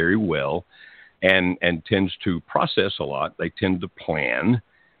through very well, and tends to process a lot. They tend to plan.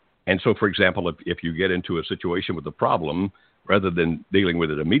 And so, for example, if you get into a situation with a problem, rather than dealing with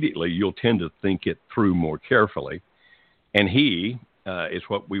it immediately, you'll tend to think it through more carefully. And he is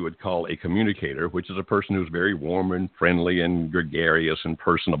what we would call a communicator, which is a person who's very warm and friendly and gregarious and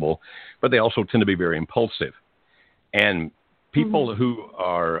personable, but they also tend to be very impulsive. And people who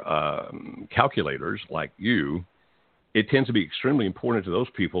are calculators like you, it tends to be extremely important to those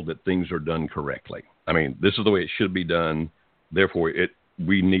people that things are done correctly. I mean, this is the way it should be done, therefore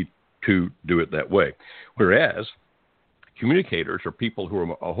we need to do it that way. Whereas communicators are people who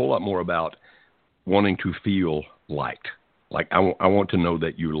are a whole lot more about wanting to feel liked. Like, I want to know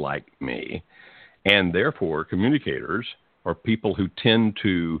that you like me. And therefore, communicators are people who tend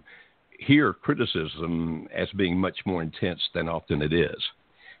to hear criticism as being much more intense than often it is.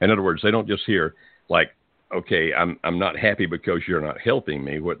 In other words, they don't just hear, like, okay, I'm not happy because you're not helping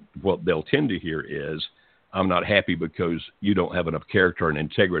me. What they'll tend to hear is, I'm not happy because you don't have enough character and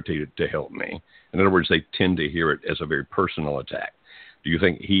integrity to help me. In other words, they tend to hear it as a very personal attack. Do you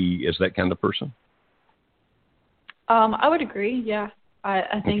think he is that kind of person? I would agree, yeah.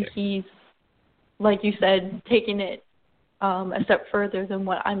 I think he's, like you said, taking it a step further than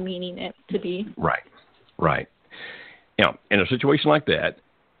what I'm meaning it to be. Right. Now, in a situation like that,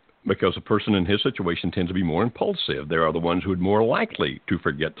 because a person in his situation tends to be more impulsive, they are the ones who are more likely to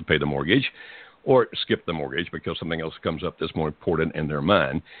forget to pay the mortgage or skip the mortgage because something else comes up that's more important in their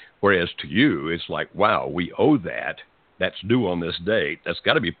mind. Whereas to you, it's like, wow, we owe that. That's due on this date. That's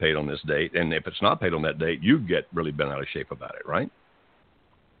got to be paid on this date. And if it's not paid on that date, you get really bent out of shape about it, right?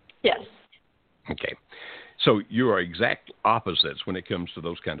 Yes. Okay. So you are exact opposites when it comes to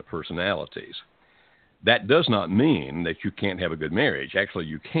those kind of personalities. That does not mean that you can't have a good marriage. Actually,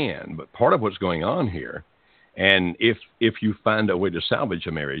 you can. But part of what's going on here, and if you find a way to salvage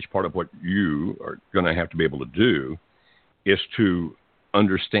a marriage, part of what you are going to have to be able to do is to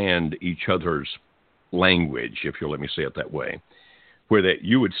understand each other's language, if you'll let me say it that way, where that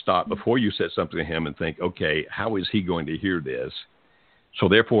you would stop before you said something to him and think, okay, how is he going to hear this? So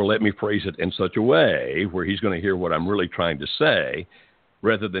therefore, let me phrase it in such a way where he's going to hear what I'm really trying to say,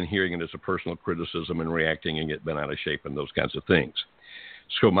 rather than hearing it as a personal criticism and reacting and get bent out of shape and those kinds of things.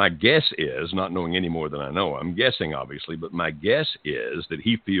 So my guess is, not knowing any more than I know, I'm guessing obviously, but my guess is that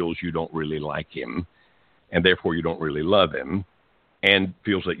he feels you don't really like him, and therefore you don't really love him, and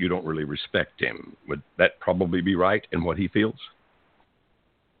feels that you don't really respect him. Would that probably be right in what he feels?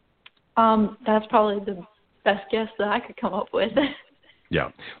 That's probably the best guess that I could come up with. Yeah.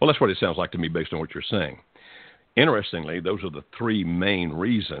 Well, that's what it sounds like to me based on what you're saying. Interestingly, those are the three main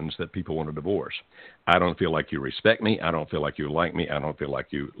reasons that people want a divorce. I don't feel like you respect me. I don't feel like you like me. I don't feel like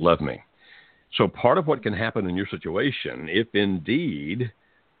you love me. So part of what can happen in your situation, if indeed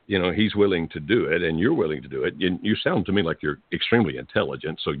he's willing to do it and you're willing to do it, you sound to me like you're extremely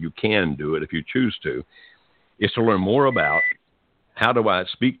intelligent, so you can do it if you choose to, is to learn more about how do I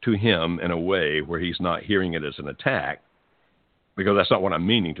speak to him in a way where he's not hearing it as an attack, because that's not what I'm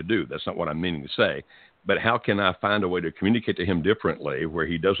meaning to do. That's not what I'm meaning to say. But how can I find a way to communicate to him differently where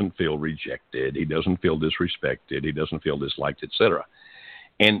he doesn't feel rejected, he doesn't feel disrespected, he doesn't feel disliked, etc.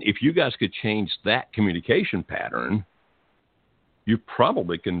 And if you guys could change that communication pattern, you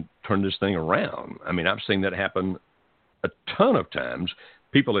probably can turn this thing around. I mean, I've seen that happen a ton of times.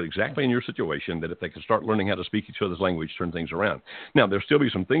 People are exactly in your situation that if they can start learning how to speak each other's language, turn things around. Now, there'll still be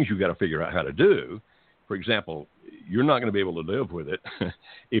some things you've got to figure out how to do. For example, you're not going to be able to live with it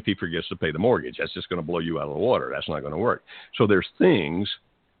if he forgets to pay the mortgage. That's just going to blow you out of the water. That's not going to work. So there's things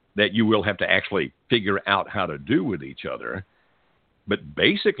that you will have to actually figure out how to do with each other. But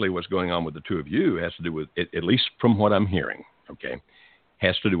basically what's going on with the two of you has to do with, at least from what I'm hearing, okay,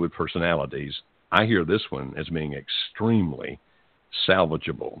 has to do with personalities. I hear this one as being extremely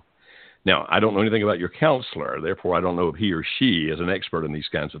salvageable. Now, I don't know anything about your counselor. Therefore, I don't know if he or she is an expert in these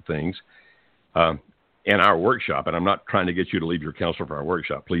kinds of things. In our workshop, and I'm not trying to get you to leave your counselor for our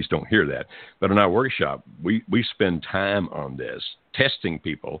workshop. Please don't hear that. But in our workshop, we spend time on this, testing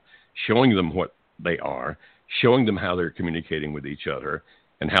people, showing them what they are, showing them how they're communicating with each other,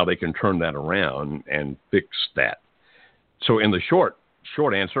 and how they can turn that around and fix that. So in the short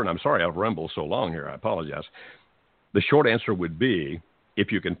answer, and I'm sorry I've rambled so long here, I apologize. The short answer would be,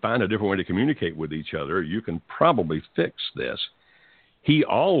 if you can find a different way to communicate with each other, you can probably fix this. He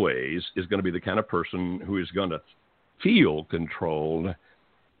always is going to be the kind of person who is going to feel controlled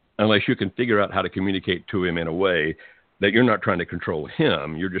unless you can figure out how to communicate to him in a way that you're not trying to control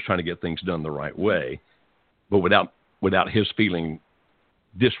him. You're just trying to get things done the right way, but without his feeling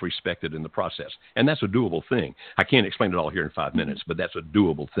disrespected in the process. And that's a doable thing. I can't explain it all here in 5 minutes, but that's a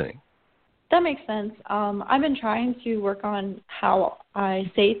doable thing. That makes sense. I've been trying to work on how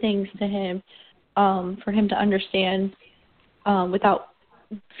I say things to him for him to understand without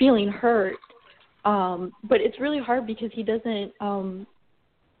feeling hurt. But it's really hard because he doesn't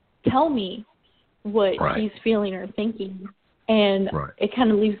tell me what he's feeling or thinking. And it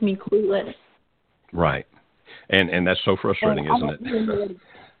kind of leaves me clueless. Right. And that's so frustrating, isn't it?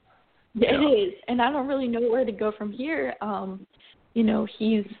 It is. And I don't really know where to go from here.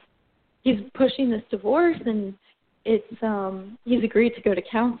 He's pushing this divorce, and it's he's agreed to go to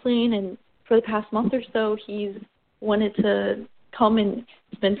counseling, and for the past month or so he's wanted to come and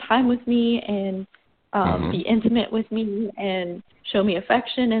spend time with me, and be intimate with me and show me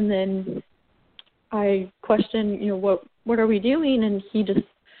affection, and then I question, what are we doing? And he just,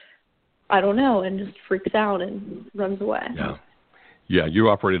 I don't know, and just freaks out and runs away. Yeah, you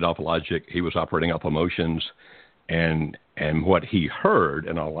operated off logic. He was operating off emotions, and what he heard,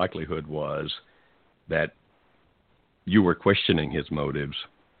 in all likelihood, was that you were questioning his motives,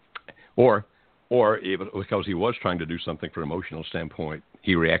 or even because he was trying to do something from an emotional standpoint,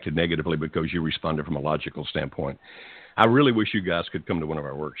 he reacted negatively because you responded from a logical standpoint. I really wish you guys could come to one of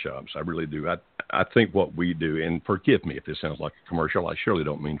our workshops. I really do. I think what we do, and forgive me if this sounds like a commercial, I surely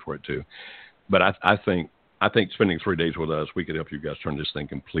don't mean for it to, but I think spending 3 days with us, we could help you guys turn this thing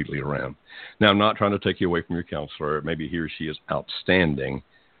completely around. Now, I'm not trying to take you away from your counselor. Maybe he or she is outstanding,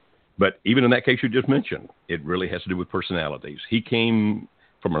 but even in that case you just mentioned, it really has to do with personalities. He came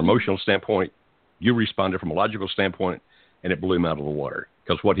from an emotional standpoint, you responded from a logical standpoint, and it blew him out of the water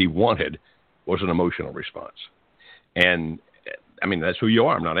because what he wanted was an emotional response. And, I mean, that's who you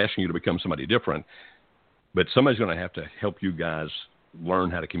are. I'm not asking you to become somebody different, but somebody's going to have to help you guys learn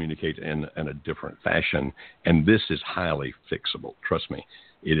how to communicate in a different fashion, and this is highly fixable. Trust me,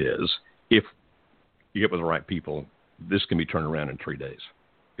 it is. If you get with the right people, this can be turned around in 3 days.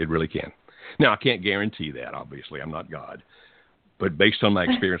 It really can. Now, I can't guarantee that, obviously. I'm not God. But based on my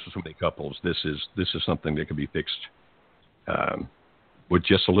experience with so many couples, this is something that can be fixed with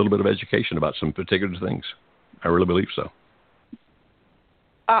just a little bit of education about some particular things. I really believe so.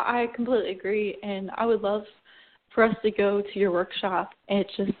 I completely agree, and I would love for us to go to your workshop. It's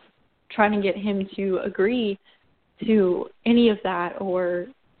just trying to get him to agree to any of that or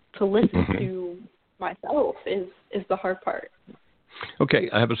to listen to myself is the hard part. Okay,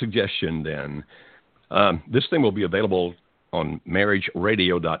 I have a suggestion then. This thing will be available on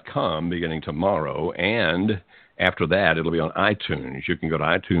marriageradio.com beginning tomorrow, and after that, it'll be on iTunes. You can go to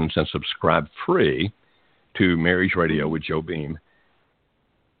iTunes and subscribe free to Marriage Radio with Joe Beam.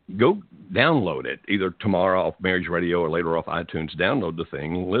 Go download it, either tomorrow off Marriage Radio or later off iTunes. Download the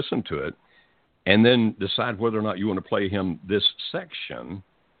thing, listen to it, and then decide whether or not you want to play him this section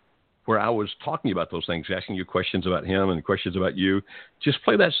where I was talking about those things, asking you questions about him and questions about you. Just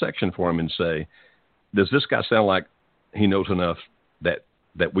play that section for him and say, does this guy sound like he knows enough that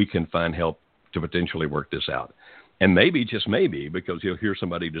we can find help to potentially work this out? And maybe, just maybe, because he'll hear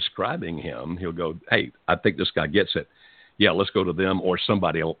somebody describing him, he'll go, hey, I think this guy gets it. Yeah, let's go to them or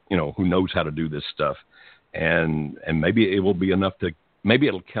somebody, who knows how to do this stuff. And maybe it will be enough to, maybe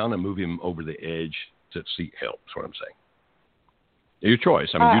it'll kind of move him over the edge to seek help, is what I'm saying. Your choice.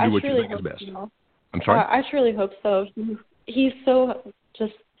 I mean, you do what you think is best. So. I'm sorry? I truly hope so. He's so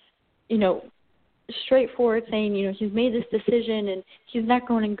just, straightforward, saying, he's made this decision and he's not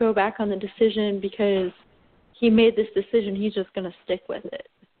going to go back on the decision because he made this decision. He's just going to stick with it.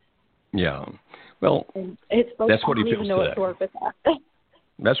 Yeah. Well, that's what he feels today.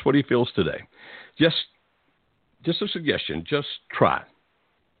 That's what he feels today. Just a suggestion. Just try.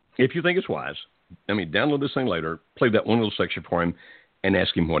 If you think it's wise, download this thing later, play that one little section for him, and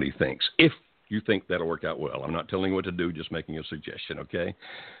ask him what he thinks. If you think that'll work out well. I'm not telling you what to do, just making a suggestion, okay?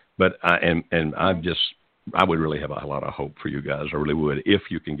 But I would really have a lot of hope for you guys. I really would, if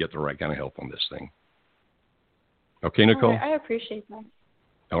you can get the right kind of help on this thing. Okay, Nicole? Right, I appreciate that.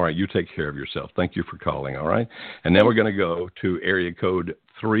 All right, you take care of yourself. Thank you for calling, all right? And now we're going to go to area code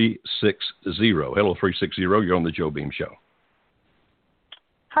 360. Hello, 360. You're on the Joe Beam Show.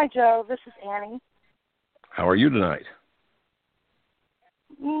 Hi, Joe. This is Annie. How are you tonight?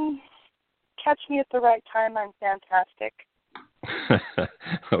 Catch me at the right time. I'm fantastic.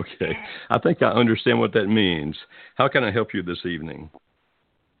 Okay. I think I understand what that means. How can I help you this evening?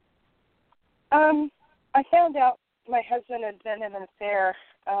 I found out my husband had been in an affair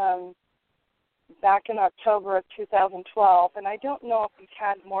back in October of 2012, and I don't know if he's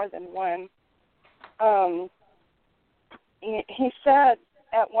had more than one. He said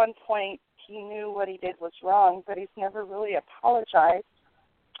at one point he knew what he did was wrong, but he's never really apologized.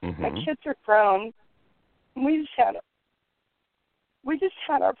 Mm-hmm. My kids are grown. We just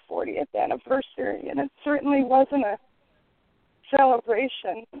had our 40th anniversary, and it certainly wasn't a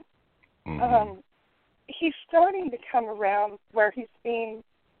celebration. Mm-hmm. He's starting to come around where he's being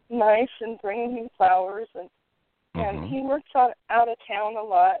nice and bringing me flowers, and he works out of town a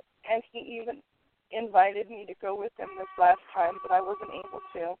lot, and he even invited me to go with him this last time, but I wasn't able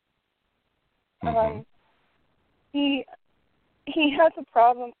to. Mm-hmm. He has a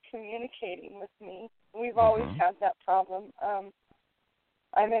problem communicating with me. We've always had that problem.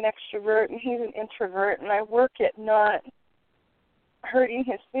 I'm an extrovert and he's an introvert, and I work at not hurting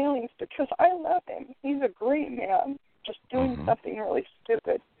his feelings because I love him. He's a great man, just doing something really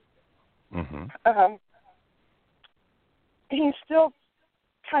stupid. Mm-hmm. He's still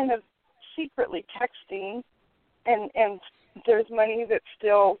kind of secretly texting, and there's money that's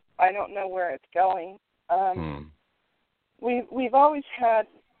still, I don't know where it's going. We've always had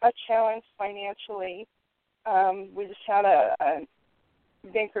a challenge financially. We just had a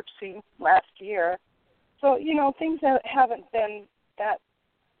bankruptcy last year. So, things haven't been that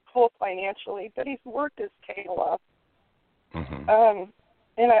cool financially, but he's worked his tail off. Mm-hmm.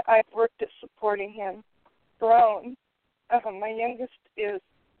 And I've worked at supporting him, grown. My youngest is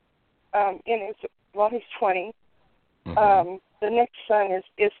he's 20. Mm-hmm. The next son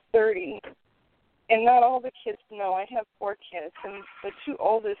is 30. And not all the kids know. I have 4 kids, and the 2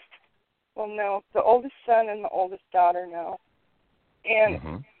 oldest, no, the oldest son and the oldest daughter know.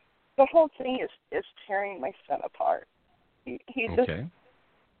 And the whole thing is tearing my son apart. He's at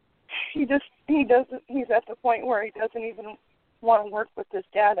the point where he doesn't even want to work with his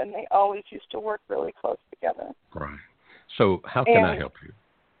dad, and they always used to work really close together. Right. So how can I help you?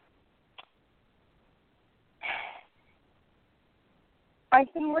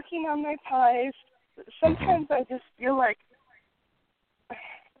 I've been working on my pies. Sometimes I just feel like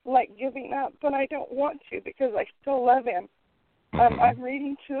giving up, but I don't want to because I still love him. I'm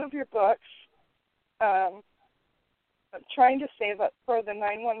reading 2 of your books. I'm trying to save up for the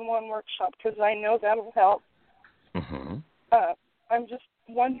 911 workshop because I know that'll help. I'm just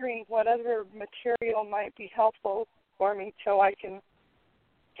wondering what other material might be helpful for me till I can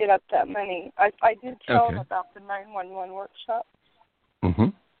get up that money. I did tell him about the 911 workshop.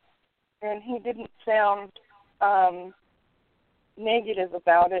 And he didn't sound negative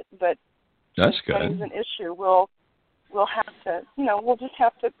about it, but that's good. If it's an issue, we'll have to, we'll just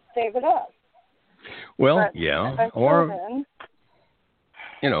have to save it up. Well, but yeah, or then,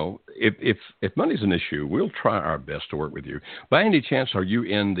 if money's an issue, we'll try our best to work with you. By any chance, are you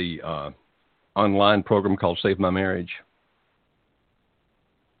in the online program called Save My Marriage?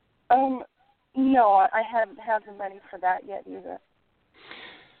 No, I haven't had the money for that yet either.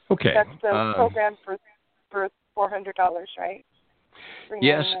 Okay. That's the program for $400, right?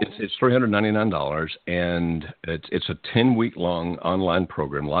 Yes, it's $399, and it's a 10-week-long online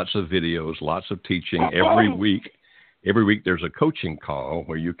program. Lots of videos, lots of teaching every week. Every week there's a coaching call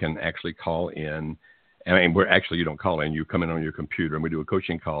where you can actually call in. I mean, you don't call in. You come in on your computer, and we do a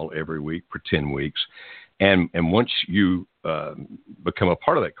coaching call every week for 10 weeks. And once you become a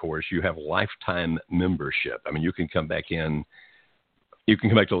part of that course, you have lifetime membership. I mean, you can come back in. You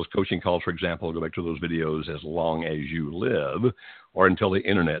can come back to those coaching calls, for example, go back to those videos as long as you live or until the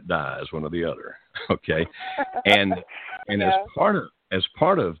internet dies, one or the other. Okay. And as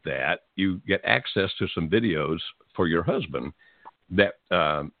part of that, you get access to some videos for your husband that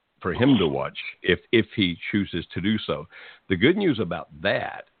for him to watch if he chooses to do so. The good news about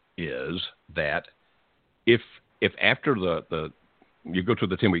that is that if after you go to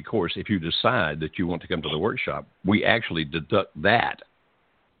the 10-week course, if you decide that you want to come to the workshop, we actually deduct that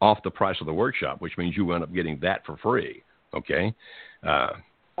off the price of the workshop, which means you end up getting that for free. Okay.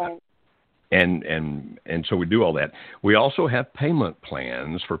 And so we do all that. We also have payment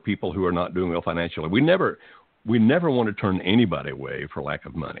plans for people who are not doing well financially. We never want to turn anybody away for lack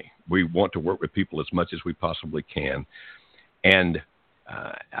of money. We want to work with people as much as we possibly can. And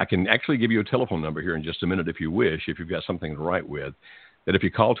I can actually give you a telephone number here in just a minute if you wish, if you've got something to write with, that if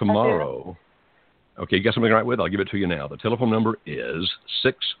you call tomorrow, okay, you got something to write with? I'll give it to you now. The telephone number is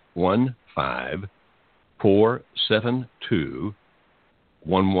 615-472-1161.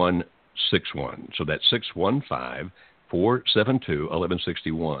 So that's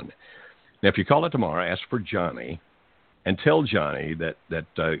 615-472-1161. Now, if you call it tomorrow, ask for Johnny and tell Johnny that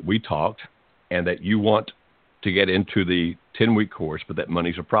we talked and that you want to get into the 10-week course, but that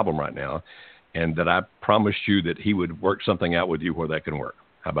money's a problem right now, and that I promised you that he would work something out with you where that can work.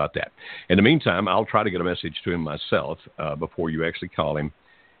 How about that? In the meantime, I'll try to get a message to him myself before you actually call him,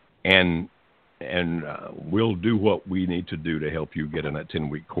 and we'll do what we need to do to help you get in that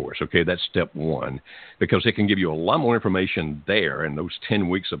 10-week course. Okay, that's step 1, because it can give you a lot more information there in those 10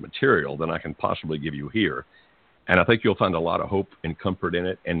 weeks of material than I can possibly give you here. And I think you'll find a lot of hope and comfort in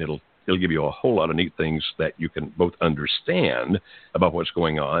it, and it'll give you a whole lot of neat things that you can both understand about what's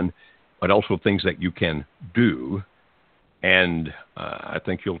going on, but also things that you can do. And I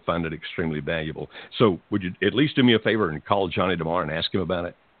think you'll find it extremely valuable. So would you at least do me a favor and call Johnny tomorrow and ask him about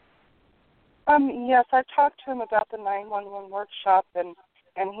it? Yes, I talked to him about the 911 workshop, and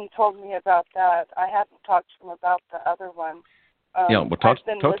he told me about that. I haven't talked to him about the other one. I've been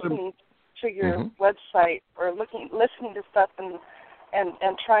listening to your website or listening to stuff and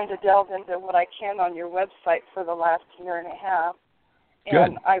trying to delve into what I can on your website for the last year and a half.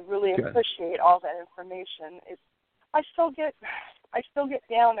 And I really appreciate all that information. I still get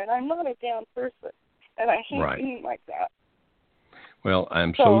down, and I'm not a down person, and I hate being like that. Well,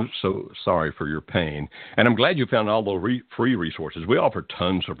 I'm so sorry for your pain. And I'm glad you found all the free resources. We offer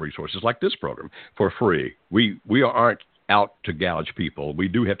tons of resources like this program for free. We aren't out to gouge people. We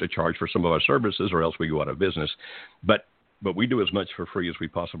do have to charge for some of our services or else we go out of business. But we do as much for free as we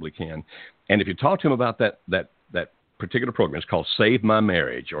possibly can. And if you talk to him about that particular program, it's called Save My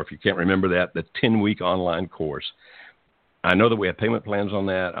Marriage, or if you can't remember that, the 10-week online course. I know that we have payment plans on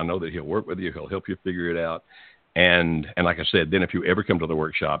that. I know that he'll work with you. He'll help you figure it out. And like I said, then if you ever come to the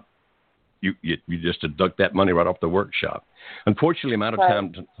workshop, you just deduct that money right off the workshop. Unfortunately, I'm out of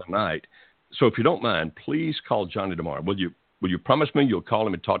time tonight. So if you don't mind, please call Johnny tomorrow. Will you promise me you'll call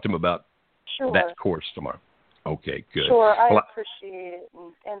him and talk to him about that course tomorrow? Okay, good. Sure, I appreciate it.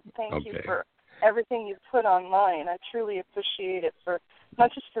 And thank you for everything you've put online. I truly appreciate it, for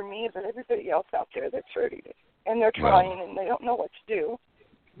not just for me, but everybody else out there that's hurting. And they're trying, and they don't know what to do.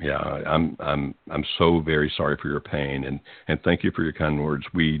 Yeah, I'm so very sorry for your pain, and thank you for your kind words.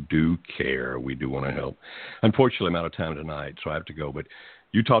 We do care. We do want to help. Unfortunately, I'm out of time tonight, so I have to go. But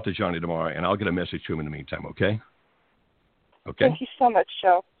you talk to Johnny tomorrow, and I'll get a message to him in the meantime, okay? Okay? Thank you so much,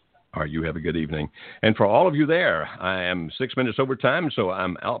 Joe. All right, you have a good evening. And for all of you there, I am 6 minutes over time, so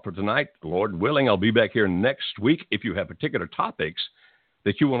I'm out for tonight. Lord willing, I'll be back here next week. If you have particular topics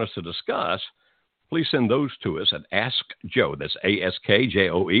that you want us to discuss, please send those to us at Ask Joe. That's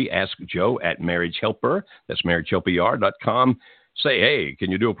AskJoe, Ask Joe at MarriageHelper. That's MarriageHelper.com. Say, hey, can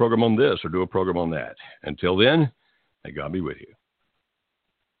you do a program on this or do a program on that? Until then, may God be with you.